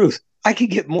honest truth, I could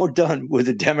get more done with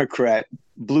a Democrat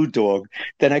blue dog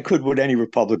than I could with any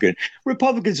Republican.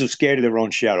 Republicans are scared of their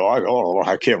own shadow.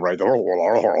 I can't write.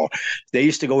 They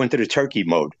used to go into the turkey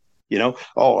mode, you know.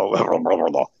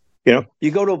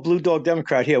 You go to a blue dog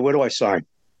Democrat here. Where do I sign?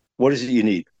 What is it you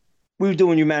need? We were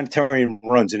doing humanitarian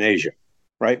runs in Asia,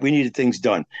 right? We needed things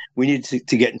done. We needed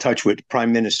to get in touch with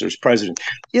prime ministers, presidents.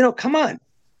 Come on.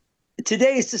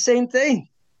 Today it's the same thing.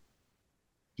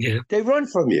 Yeah, they run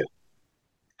from you.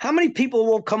 How many people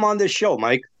will come on this show,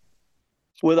 Mike,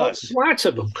 with us? Lots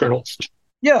of them, Colonel.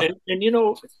 Yeah,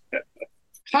 and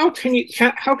how can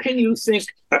you think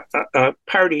a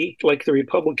party like the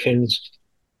Republicans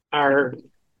are,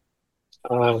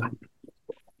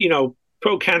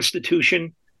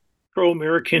 pro-Constitution,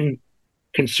 pro-American,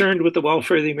 concerned with the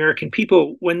welfare of the American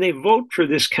people when they vote for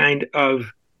this kind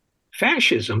of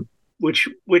fascism, which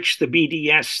the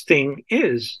BDS thing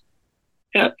is?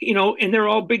 And they're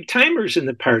all big timers in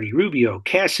the party: Rubio,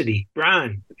 Cassidy,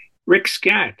 Braun, Rick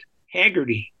Scott,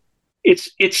 Haggerty.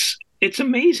 It's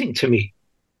amazing to me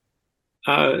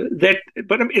but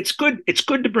it's good. It's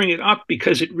good to bring it up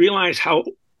because it realizes how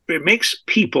it makes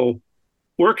people,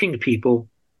 working people,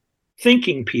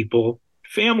 thinking people,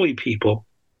 family people.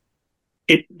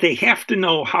 They have to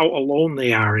know how alone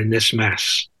they are in this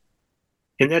mess,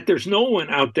 and that there's no one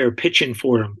out there pitching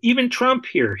for them. Even Trump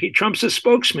here. Trump's a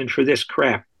spokesman for this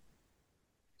crap.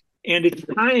 And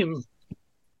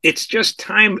it's just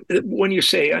time when you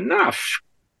say enough.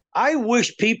 I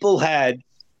wish people had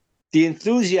the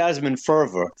enthusiasm and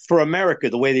fervor for America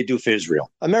the way they do for Israel.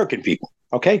 American people,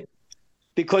 okay?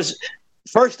 Because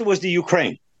first it was the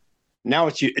Ukraine. Now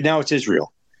it's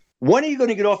Israel. When are you going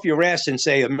to get off your ass and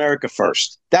say America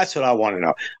first? That's what I want to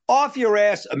know. Off your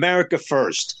ass, America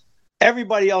first.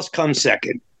 Everybody else comes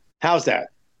second. How's that?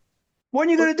 When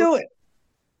are you going to do it?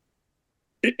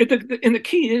 And the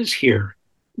key is here,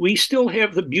 we still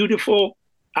have the beautiful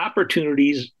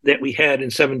opportunities that we had in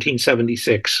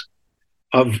 1776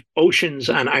 of oceans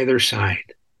on either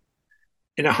side.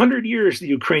 In 100 years, the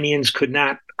Ukrainians could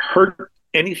not hurt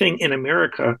anything in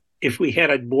America if we had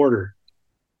a border.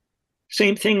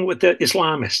 Same thing with the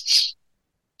Islamists.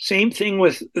 Same thing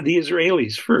with the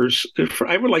Israelis.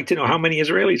 I would like to know how many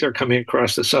Israelis are coming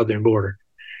across the southern border.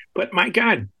 But my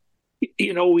God,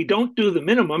 we don't do the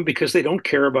minimum because they don't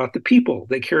care about the people.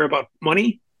 They care about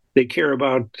money. They care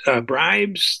about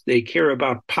bribes. They care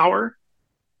about power.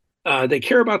 They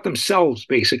care about themselves,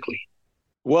 basically.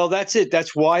 Well, that's it.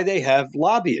 That's why they have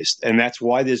lobbyists. And that's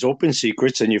why there's open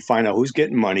secrets and you find out who's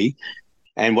getting money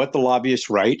and what the lobbyists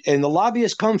write. And the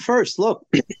lobbyists come first. Look,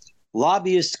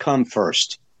 lobbyists come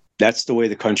first. That's the way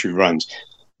the country runs.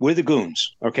 We're the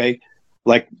goons, okay?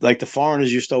 Like the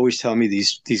foreigners used to always tell me,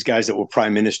 these guys that were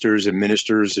prime ministers and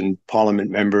ministers and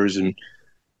parliament members and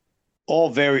all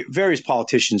various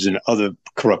politicians in other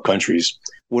corrupt countries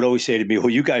would always say to me, well,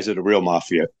 you guys are the real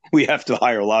mafia. We have to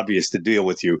hire lobbyists to deal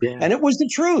with you. Yeah. And it was the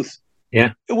truth.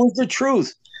 Yeah. It was the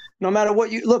truth. No matter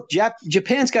what you look,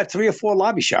 Japan's got 3 or 4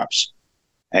 lobby shops.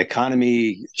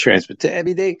 Economy, transport,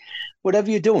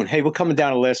 whatever you're doing. Hey, we're coming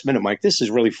down to the last minute, Mike. This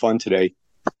is really fun today.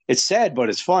 It's sad, but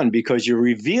it's fun because you're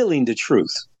revealing the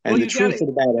truth and the truth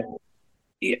about it.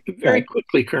 Yeah, very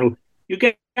quickly, Colonel, you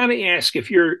got to ask, if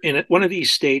you're in one of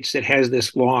these states that has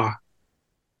this law,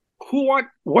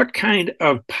 what kind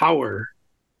of power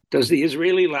does the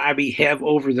Israeli lobby have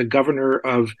over the governor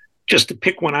of, just to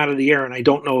pick one out of the air, and I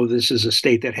don't know if this is a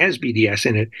state that has BDS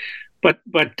in it, but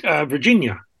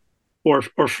Virginia or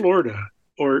Florida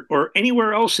or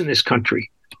anywhere else in this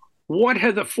country? What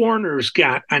have the foreigners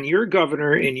got on your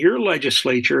governor and your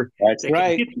legislature? That's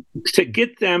right. To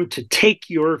get them to take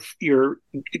your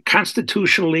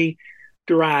constitutionally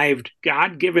derived,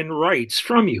 God-given rights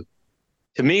from you?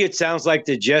 To me, it sounds like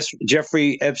the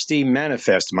Jeffrey Epstein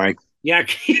manifest, Mike. Yeah,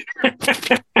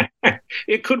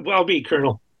 it could well be,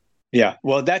 Colonel. Yeah,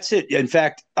 well, that's it. In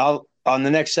fact, on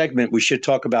the next segment, we should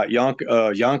talk about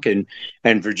Youngkin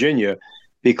and Virginia,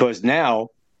 because now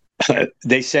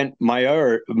they sent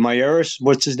Mayorkas,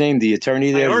 what's his name? The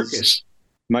attorney there? Mayorkas.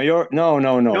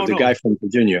 No, the guy from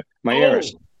Virginia.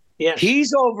 Mayorkas. Yes.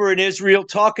 He's over in Israel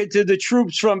talking to the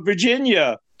troops from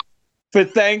Virginia for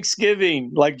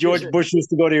Thanksgiving, like George Bush used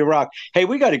to go to Iraq. Hey,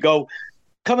 we got to go.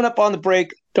 Coming up on the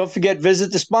break, don't forget,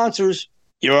 visit the sponsors.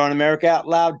 You're on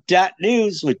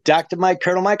AmericaOutloud.news with Dr. Mike,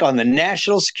 Colonel Mike on the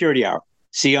National Security Hour.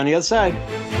 See you on the other side.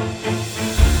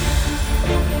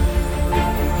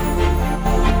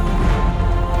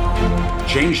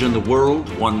 Changing the world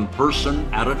one person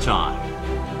at a time.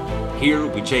 Here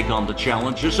we take on the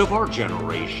challenges of our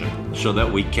generation so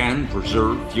that we can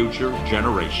preserve future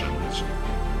generations.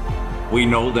 We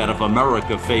know that if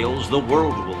America fails, the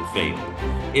world will fail.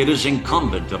 It is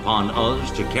incumbent upon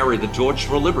us to carry the torch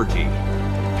for liberty.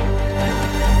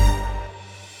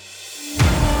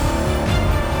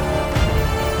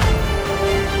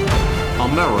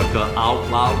 America Out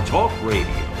Loud Talk Radio.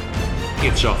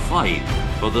 It's a fight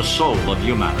for the soul of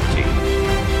humanity.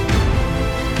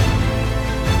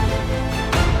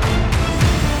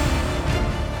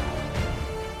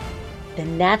 The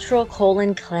Natural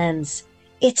Colon Cleanse.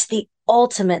 It's the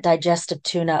ultimate digestive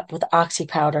tune-up with Oxy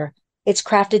Powder. It's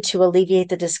crafted to alleviate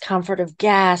the discomfort of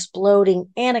gas, bloating,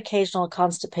 and occasional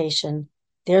constipation.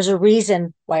 There's a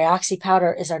reason why Oxy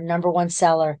Powder is our #1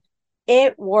 seller.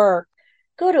 It works.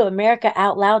 Go to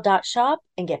AmericaOutloud.shop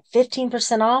and get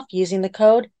 15% off using the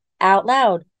code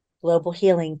OUTLOUD. Global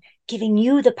Healing, giving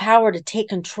you the power to take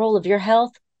control of your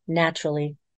health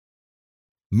naturally.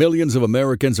 Millions of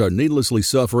Americans are needlessly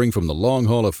suffering from the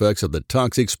long-haul effects of the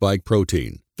toxic spike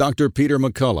protein. Dr. Peter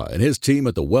McCullough and his team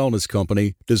at the Wellness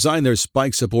Company designed their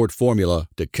spike support formula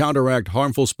to counteract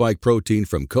harmful spike protein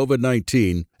from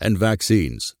COVID-19 and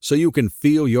vaccines so you can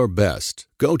feel your best.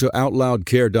 Go to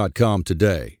OutLoudCare.com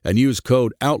today and use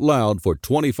code OUTLOUD for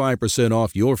 25%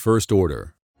 off your first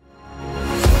order.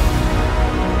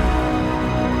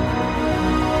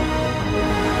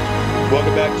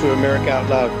 Welcome back to America Out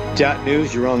Loud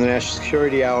News. You're on the National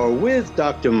Security Hour with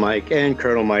Dr. Mike and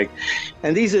Colonel Mike.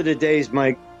 And these are the days,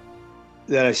 Mike,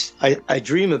 that I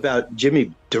dream about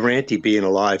Jimmy Durante being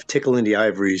alive, tickling the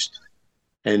ivories,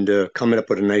 and coming up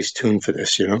with a nice tune for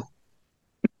this, you know?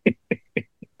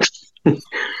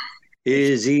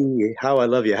 Izzy, how I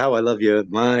love you,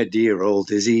 my dear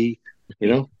old Izzy, you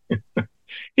know?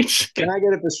 Can I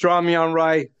get a pastrami on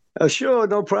rye? Oh, sure,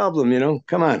 no problem, you know?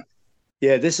 Come on.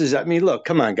 Yeah, this is, I mean, look,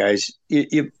 come on, guys.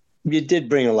 You did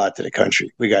bring a lot to the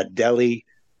country. We got Delhi,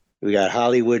 we got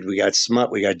Hollywood, we got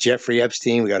Smut, we got Jeffrey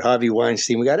Epstein, we got Harvey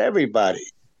Weinstein, we got everybody.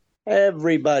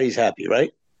 Everybody's happy, right?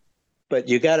 But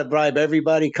you got to bribe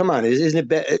everybody. Come on, isn't it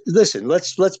bad? Listen,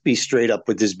 let's be straight up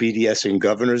with this BDS and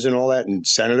governors and all that and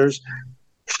senators.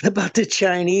 What about the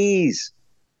Chinese?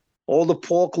 All the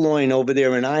pork loin over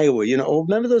there in Iowa, you know,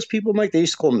 remember those people, Mike? They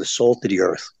used to call them the salt of the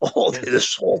earth. Oh, they're the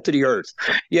salt of the earth.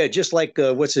 Yeah, just like,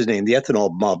 what's his name? The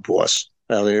ethanol mob boss.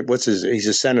 He's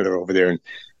a senator over there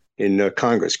in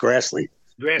Congress, Grassley.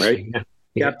 Right?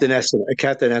 Yeah. Captain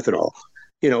Ethanol.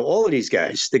 You know, all of these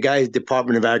guys, the guy,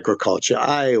 Department of Agriculture,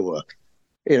 Iowa,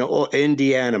 you know,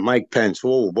 Indiana, Mike Pence.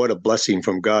 Oh, what a blessing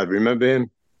from God. Remember him?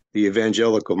 The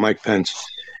evangelical Mike Pence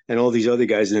and all these other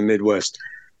guys in the Midwest.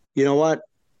 You know what?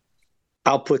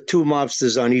 I'll put 2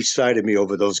 mobsters on each side of me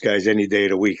over those guys any day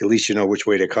of the week. At least you know which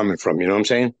way they're coming from. You know what I'm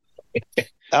saying?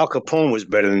 Al Capone was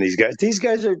better than these guys. These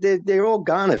guys they're all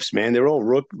gonifs, man. They're all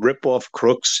rip-off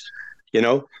crooks, you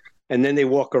know? And then they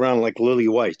walk around like Lily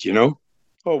White, you know?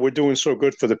 Oh, we're doing so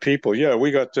good for the people. Yeah,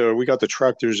 we got the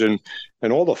tractors and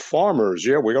all the farmers.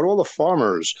 Yeah, we got all the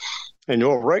farmers. And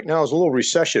right now is a little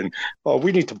recession.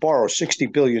 We need to borrow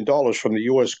 $60 billion from the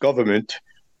U.S. government.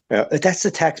 That's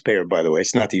the taxpayer, by the way.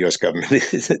 It's not the U.S. government.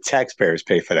 The taxpayers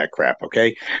pay for that crap,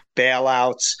 okay?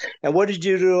 Bailouts. And what did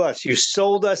you do to us? You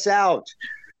sold us out.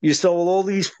 You sold all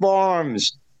these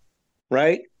farms,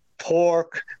 right?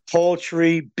 Pork,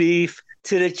 poultry, beef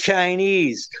to the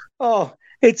Chinese. Oh,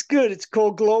 it's good. It's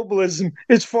called globalism.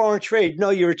 It's foreign trade. No,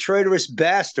 you're a traitorous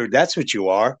bastard. That's what you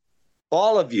are.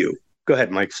 All of you. Go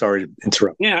ahead, Mike. Sorry to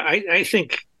interrupt. Yeah, I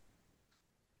think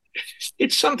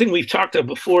it's something we've talked about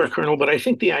before, Colonel, but I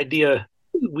think the idea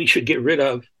we should get rid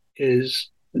of is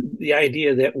the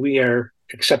idea that we are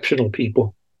exceptional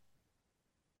people.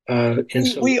 And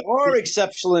so we are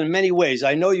exceptional in many ways.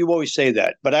 I know you always say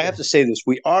that, but I have to say this.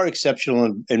 We are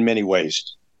exceptional in many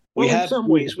ways. In some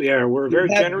ways we are. We're very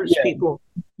generous people.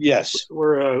 Yes.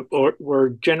 We're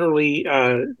generally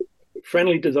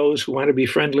friendly to those who want to be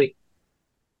friendly.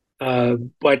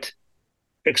 But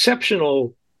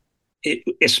exceptional,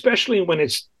 especially when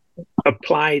it's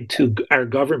applied to our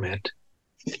government,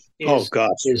 is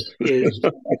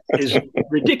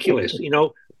ridiculous. You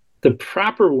know, the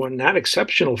proper one, not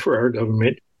exceptional for our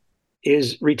government,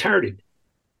 is retarded.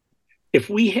 If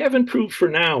we haven't proved for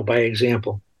now, by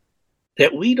example,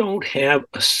 that we don't have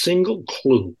a single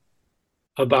clue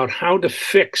about how to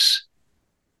fix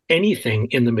anything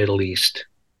in the Middle East,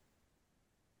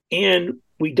 and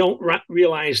we don't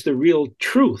realize the real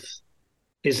truth,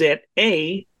 is that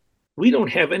A, we don't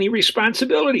have any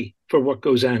responsibility for what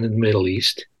goes on in the Middle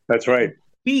East. That's right.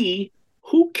 B,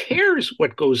 who cares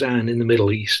what goes on in the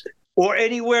Middle East? Or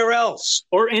anywhere else.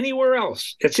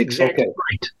 That's exactly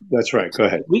right. That's right. Go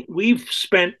ahead. We've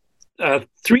spent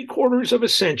 3/4 of a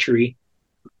century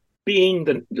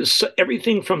being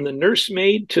everything from the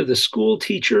nursemaid to the school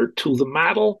teacher to the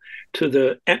model to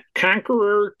the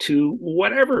conqueror to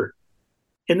whatever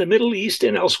in the Middle East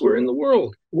and elsewhere in the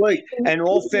world. Right. And in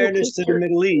all fairness to the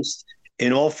Middle East,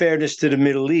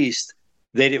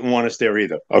 they didn't want us there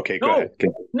either. Okay, go ahead.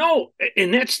 No,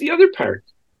 and that's the other part.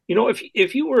 You know,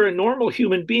 if you were a normal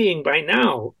human being by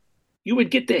now, you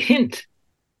would get the hint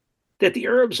that the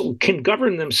Arabs can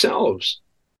govern themselves,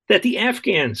 that the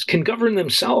Afghans can govern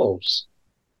themselves.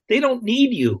 They don't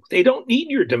need you. They don't need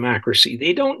your democracy.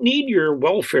 They don't need your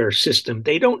welfare system.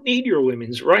 They don't need your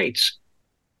women's rights.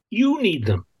 You need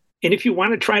them. And if you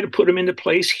want to try to put them into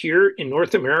place here in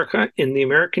North America, in the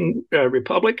American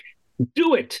Republic,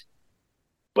 do it.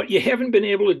 But you haven't been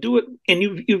able to do it, and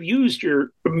you've used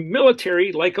your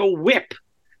military like a whip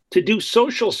to do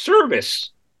social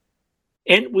service.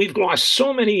 And we've lost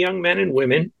so many young men and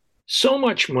women, so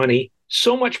much money,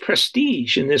 so much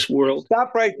prestige in this world.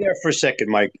 Stop right there for a second,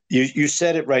 Mike. You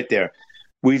said it right there.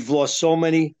 We've lost so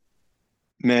many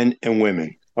men and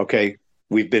women, okay?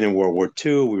 We've been in World War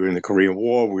II. We were in the Korean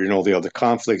War. We were in all the other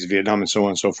conflicts, Vietnam, and so on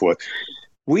and so forth.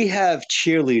 We have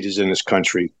cheerleaders in this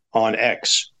country on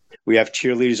X. We have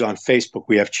cheerleaders on Facebook.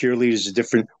 We have cheerleaders at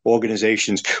different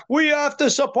organizations. We have to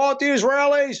support the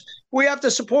Israelis. We have to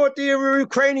support the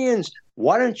Ukrainians.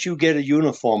 Why don't you get a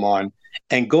uniform on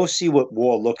and go see what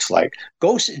war looks like?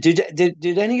 Go.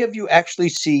 Did any of you actually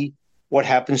see what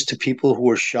happens to people who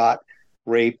are shot,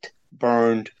 raped,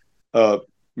 burned,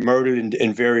 murdered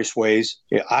in various ways?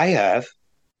 Yeah, I have.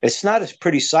 It's not a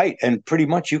pretty sight, and pretty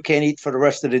much you can't eat for the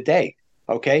rest of the day.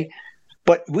 Okay.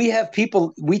 But we have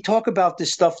people, we talk about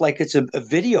this stuff like it's a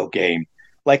video game,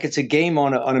 like it's a game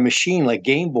on a machine like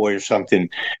Game Boy or something.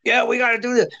 Yeah, we got to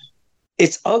do this.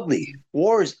 It's ugly.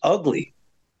 War is ugly.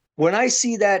 When I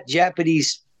see that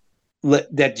Japanese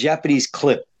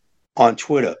clip on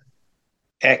Twitter,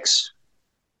 X,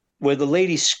 where the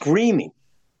lady's screaming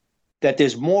that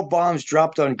there's more bombs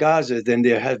dropped on Gaza than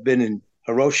there have been in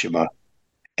Hiroshima,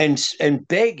 and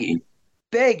begging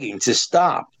to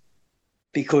stop,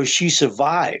 because she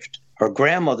survived. Her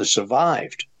grandmother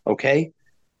survived, okay?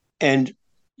 And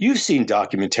you've seen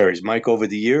documentaries, Mike, over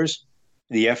the years,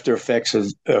 the after effects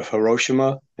of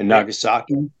Hiroshima and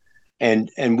Nagasaki, and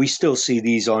we still see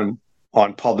these on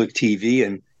public TV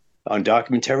and on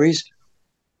documentaries.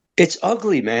 It's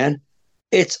ugly, man.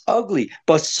 It's ugly.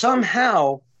 But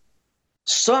somehow,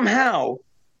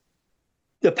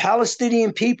 the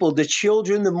Palestinian people, the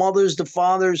children, the mothers, the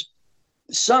fathers,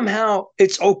 somehow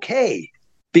it's okay,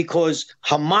 because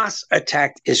Hamas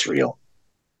attacked Israel.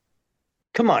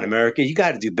 Come on, America, you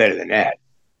got to do better than that.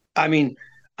 I mean,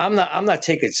 I'm not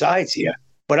taking sides here,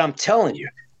 but I'm telling you,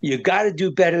 you got to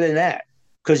do better than that.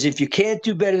 Because if you can't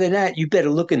do better than that, you better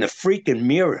look in the freaking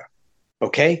mirror,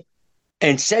 okay?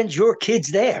 And send your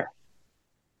kids there,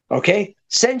 okay?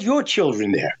 Send your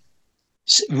children there.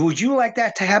 Would you like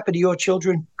that to happen to your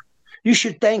children? You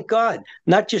should thank God,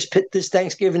 not just this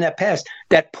Thanksgiving that passed,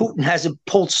 that Putin hasn't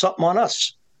pulled something on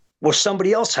us, or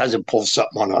somebody else hasn't pulled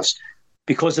something on us,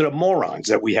 because of the morons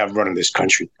that we have running this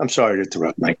country. I'm sorry to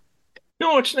interrupt, Mike.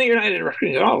 No, you're not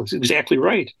interrupting at all. It's exactly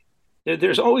right.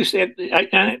 There's always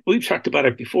that. We've talked about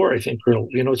it before, I think, Earl.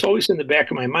 You know, it's always in the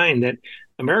back of my mind that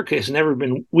America has never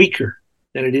been weaker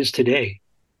than it is today.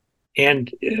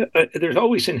 And there's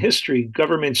always in history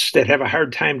governments that have a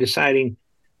hard time deciding,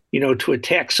 you know, to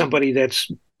attack somebody that's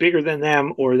bigger than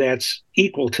them or that's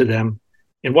equal to them,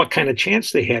 and what kind of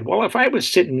chance they had. Well, if I was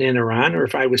sitting in Iran, or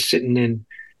if I was sitting in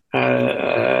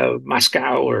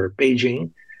Moscow or Beijing,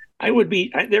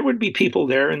 there would be people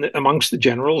there amongst the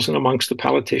generals and amongst the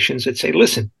politicians that say,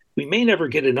 listen, we may never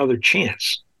get another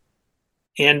chance.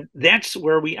 And that's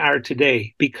where we are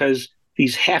today, because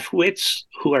these half-wits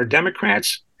who are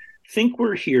Democrats think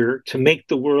we're here to make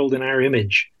the world in our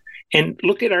image. And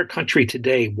look at our country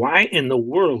today. Why in the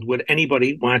world would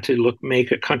anybody want to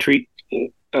make a country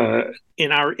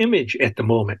in our image at the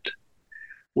moment?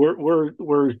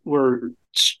 We're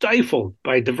stifled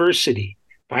by diversity,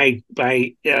 by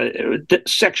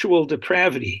sexual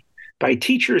depravity, by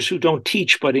teachers who don't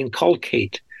teach but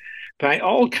inculcate, by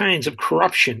all kinds of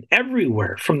corruption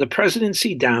everywhere, from the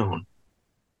presidency down.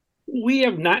 We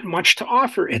have not much to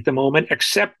offer at the moment,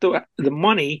 except the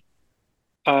money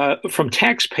from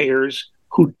taxpayers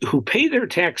who pay their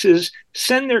taxes,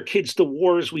 send their kids to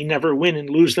wars we never win and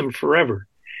lose them forever.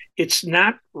 It's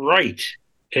not right,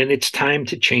 and it's time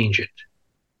to change it.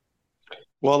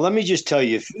 Well, let me just tell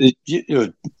you,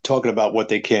 talking about what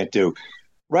they can't do.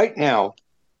 Right now,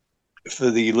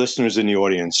 for the listeners in the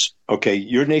audience, okay,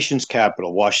 your nation's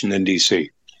capital, Washington,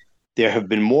 D.C., there have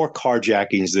been more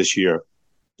carjackings this year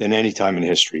than any time in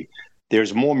history.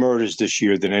 there's more murders this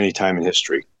year than any time in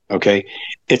history. Okay.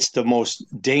 It's the most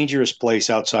dangerous place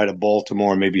outside of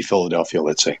Baltimore, maybe Philadelphia,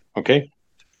 let's say. Okay.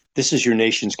 This is your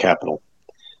nation's capital.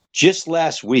 Just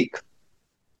last week,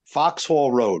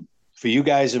 Foxhall Road, for you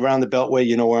guys around the Beltway,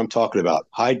 you know where I'm talking about.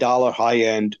 High dollar, high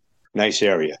end, nice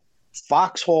area.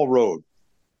 Foxhall Road,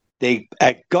 they,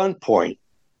 at gunpoint,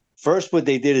 first what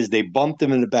they did is they bumped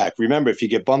him in the back. Remember, if you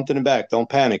get bumped in the back, don't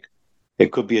panic.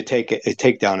 It could be a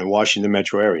takedown in Washington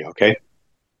metro area, okay?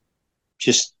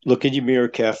 Just look in your mirror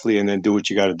carefully and then do what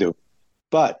you got to do.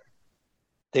 But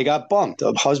they got bumped,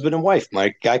 a husband and wife.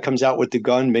 My guy comes out with the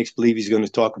gun, makes believe he's going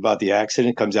to talk about the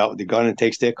accident, comes out with the gun and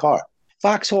takes their car.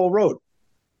 Foxhall Road.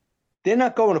 They're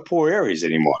not going to poor areas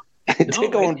anymore. They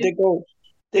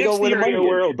go where the money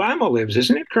where Obama lives,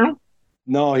 isn't it, Colonel?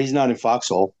 No, he's not in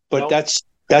Foxhall, but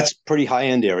that's pretty high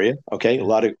end area. Okay, a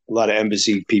lot of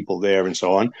embassy people there and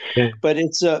so on. Yeah. But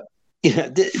it's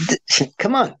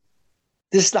come on,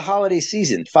 this is the holiday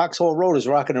season. Foxhall Road is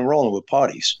rocking and rolling with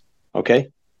parties. Okay,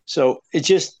 so it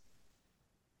just,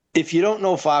 if you don't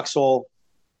know Foxhall,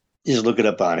 just look it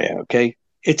up on it. Okay,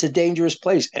 it's a dangerous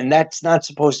place, and that's not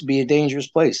supposed to be a dangerous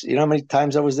place. You know how many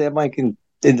times I was there, Mike, in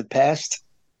the past?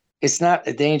 It's not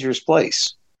a dangerous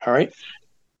place. All right.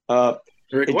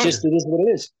 It is what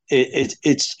it is.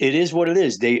 It is what it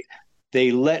is.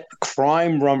 They let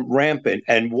crime run rampant.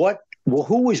 And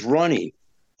who is running?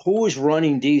 Who is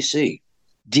running DC?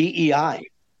 DEI,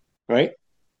 right?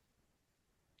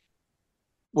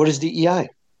 What is DEI?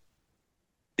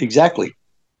 Exactly.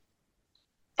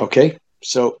 Okay.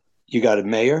 So you got a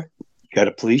mayor, you got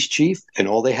a police chief, and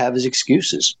all they have is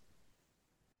excuses.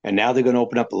 And now they're going to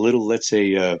open up a little, let's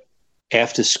say,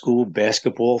 after school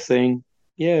basketball thing.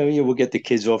 Yeah, we'll get the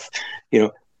kids off. You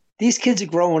know, these kids are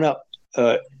growing up.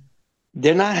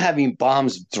 They're not having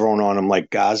bombs thrown on them like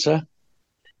Gaza,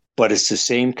 but it's the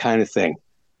same kind of thing.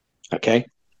 Okay?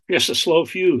 It's a slow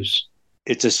fuse.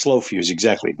 It's a slow fuse,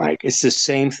 exactly, Mike. It's the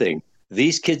same thing.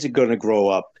 These kids are going to grow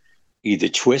up either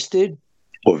twisted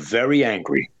or very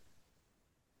angry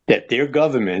that their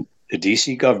government, the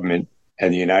DC government,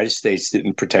 and the United States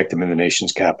didn't protect them in the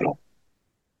nation's capital.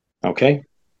 Okay?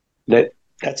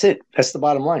 That's it. That's the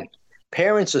bottom line.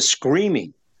 Parents are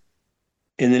screaming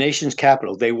in the nation's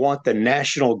capital. They want the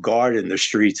National Guard in the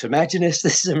streets. Imagine this.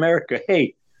 This is America.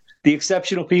 Hey, the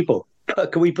exceptional people.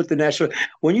 Can we put the National...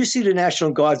 When you see the National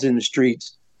Guards in the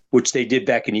streets, which they did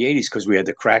back in the 80s because we had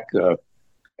the crack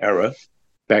era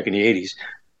back in the 80s,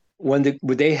 when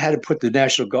they had to put the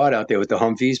National Guard out there with the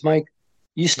Humvees, Mike,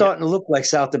 you're starting to look like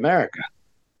South America.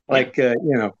 Like, you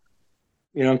know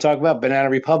I'm talking about Banana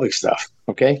Republic stuff,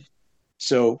 okay?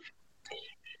 So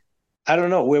I don't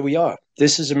know where we are.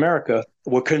 This is America.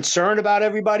 We're concerned about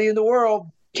everybody in the world.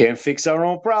 Can't fix our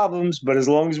own problems, but as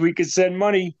long as we can send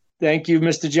money, thank you,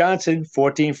 Mr. Johnson,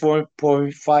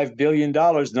 $14.5 billion,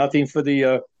 nothing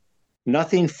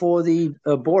for the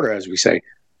border, as we say,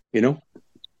 you know.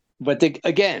 But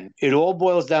again, it all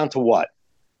boils down to what?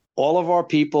 All of our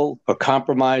people are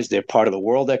compromised. They're part of the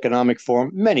World Economic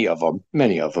Forum, many of them.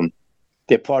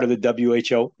 They're part of the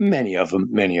WHO, many of them.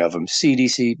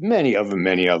 CDC, many of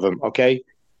them, okay?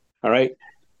 All right?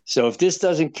 So if this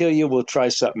doesn't kill you, we'll try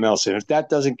something else. And if that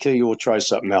doesn't kill you, we'll try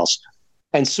something else.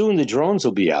 And soon the drones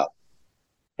will be out.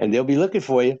 And they'll be looking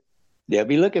for you. They'll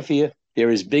be looking for you. They're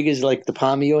as big as like the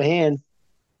palm of your hand.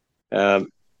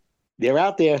 They're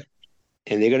out there,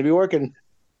 and they're going to be working.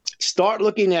 Start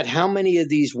looking at how many of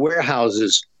these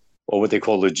warehouses, or what they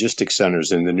call logistics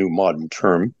centers in the new modern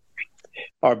term,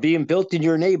 are being built in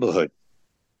your neighborhood,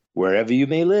 wherever you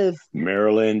may live,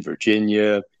 Maryland,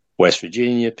 Virginia, West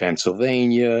Virginia,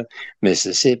 Pennsylvania,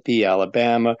 Mississippi,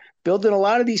 Alabama, building a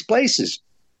lot of these places.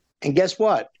 And guess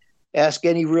what? Ask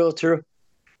any realtor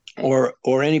or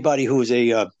anybody who is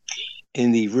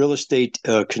in the real estate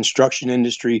construction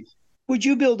industry, would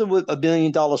you build a $1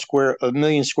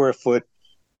 million square foot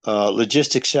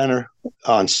logistics center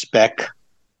on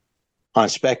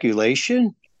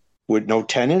speculation? With no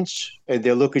tenants, and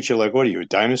they'll look at you like, what are you, a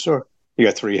dinosaur? You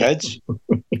got 3 heads?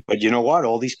 But you know what?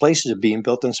 All these places are being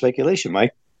built on speculation,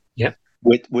 Mike. Yeah.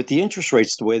 With the interest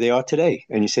rates the way they are today.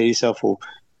 And you say to yourself, well,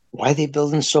 why are they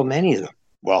building so many of them?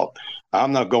 Well,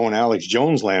 I'm not going Alex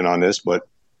Jones land on this, but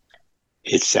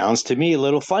it sounds to me a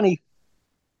little funny.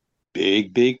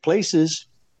 Big places.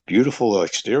 Beautiful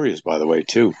exteriors, by the way,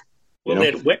 too. Well,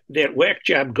 that whack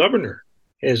job governor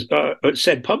has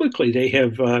said publicly they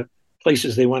have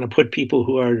places they want to put people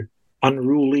who are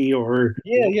unruly or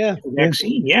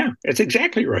vaccine. Yeah, that's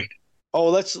exactly right. Oh,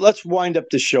 let's wind up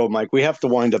the show, Mike. We have to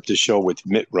wind up the show with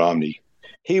Mitt Romney.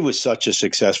 He was such a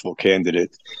successful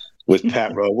candidate with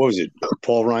Pat. What was it?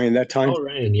 Paul Ryan that time? Paul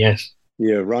Ryan, yes.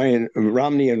 Yeah,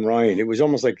 Romney and Ryan. It was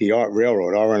almost like the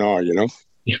railroad, R&R, you know?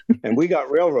 And we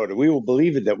got railroaded. We will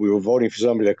believe it that we were voting for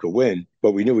somebody that could win,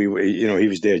 but we knew he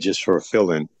was there just for a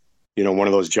fill-in. One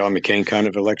of those John McCain kind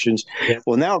of elections. Yeah.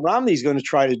 Well, now Romney's going to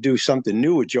try to do something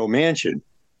new with Joe Manchin,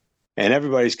 and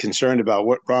everybody's concerned about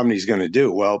what Romney's going to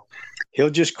do. Well, he'll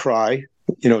just cry,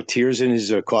 tears in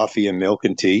his coffee and milk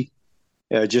and tea,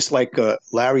 just like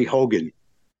Larry Hogan,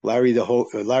 Larry the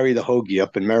Hoagie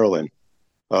up in Maryland.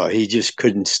 He just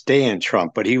couldn't stand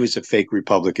Trump, but he was a fake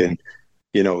Republican.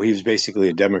 He was basically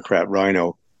a Democrat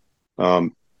rhino.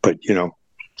 And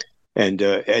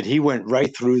he went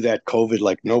right through that COVID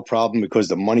like no problem because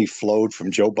the money flowed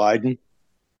from Joe Biden.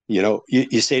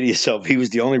 You say to yourself, he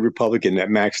was the only Republican that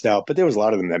maxed out, but there was a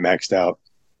lot of them that maxed out.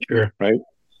 Sure. Right.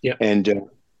 Yeah. And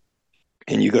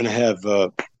you're going to have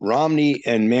Romney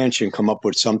and Manchin come up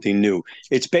with something new.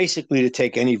 It's basically to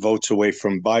take any votes away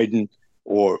from Biden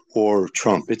or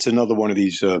Trump. It's another one of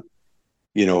these, I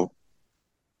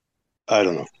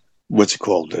don't know. What's it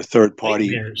called? The third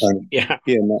party. Yeah.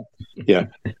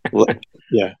 Well,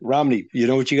 yeah. Romney, you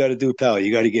know what you got to do, pal?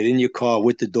 You got to get in your car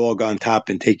with the dog on top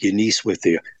and take your niece with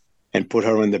you and put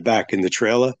her in the back in the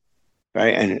trailer,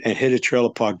 right? And hit a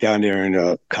trailer park down there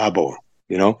in Cabo,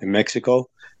 in Mexico,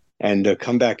 and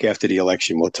come back after the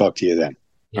election. We'll talk to you then.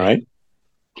 Yeah. All right.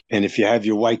 And if you have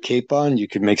your white cape on, you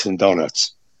can make some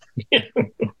donuts.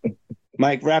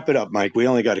 Mike, wrap it up, Mike. We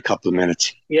only got a couple of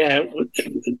minutes. Yeah.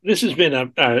 This has been a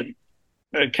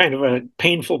kind of a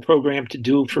painful program to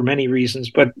do for many reasons,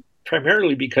 but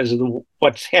primarily because of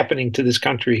what's happening to this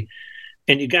country.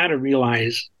 And you got to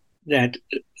realize that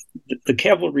the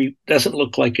cavalry doesn't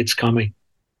look like it's coming.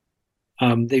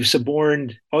 They've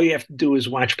suborned. All you have to do is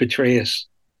watch Petraeus.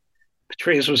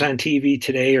 Petraeus was on TV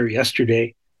today or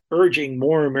yesterday urging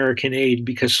more American aid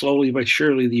because slowly but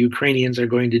surely the Ukrainians are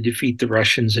going to defeat the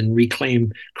Russians and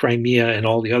reclaim Crimea and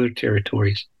all the other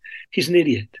territories. He's an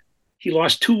idiot. He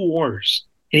lost 2 wars,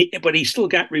 but he still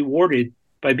got rewarded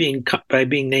by being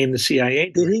named the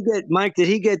CIA. Did he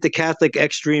get the Catholic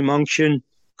extreme unction?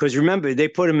 Because remember, they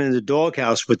put him in the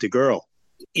doghouse with the girl.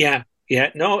 Yeah.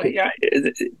 They only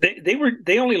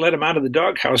let him out of the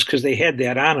doghouse because they had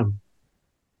that on him.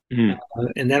 Mm.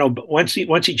 And then once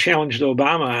he challenged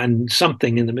Obama on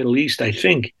something in the Middle East, I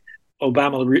think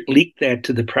Obama leaked that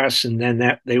to the press, and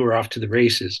then they were off to the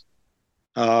races.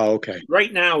 Oh, okay.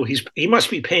 Right now, he must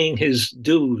be paying his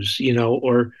dues,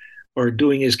 or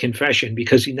doing his confession,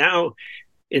 because he now,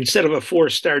 instead of a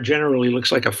 4-star general, he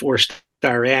looks like a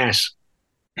 4-star ass.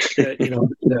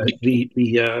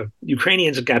 The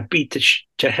Ukrainians got beat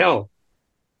to hell,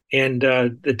 and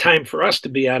the time for us to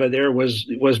be out of there was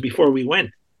before we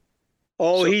went.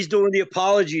 Oh, so, he's doing the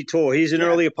apology tour. He's an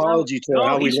early apology tour.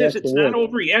 No, he says it's not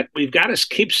over yet. We've got to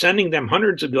keep sending them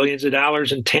hundreds of billions of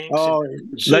dollars in tanks. Oh,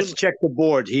 let's check the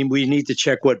board. We need to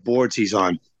check what boards he's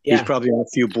on. Yeah. He's probably on a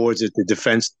few boards at the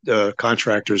defense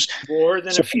contractors. More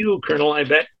than a few, Colonel, I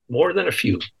bet. More than a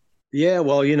few. Yeah,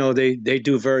 well, they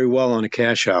do very well on a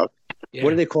cash out. Yeah.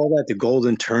 What do they call that? The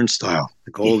golden turnstile.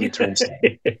 The golden turnstile.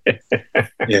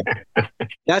 Yeah.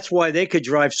 That's why they could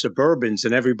drive Suburbans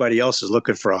and everybody else is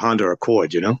looking for a Honda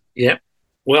Accord, Yeah.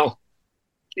 Well,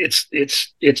 it's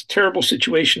a terrible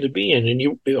situation to be in, and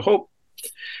you hope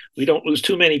we don't lose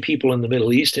too many people in the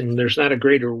Middle East and there's not a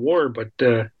greater war, but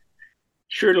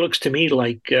sure looks to me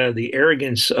like the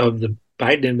arrogance of the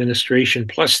Biden administration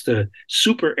plus the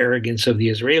super arrogance of the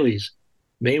Israelis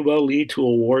may well lead to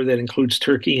a war that includes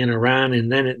Turkey and Iran,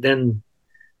 and then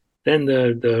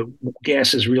the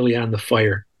gas is really on the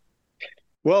fire.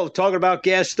 Well, talking about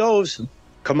gas stoves,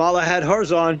 Kamala had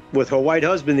hers on with her white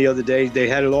husband the other day. They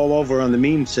had it all over on the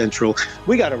Meme Central.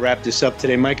 We got to wrap this up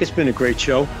today, Mike. It's been a great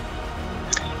show.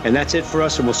 And that's it for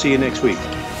us, and we'll see you next week.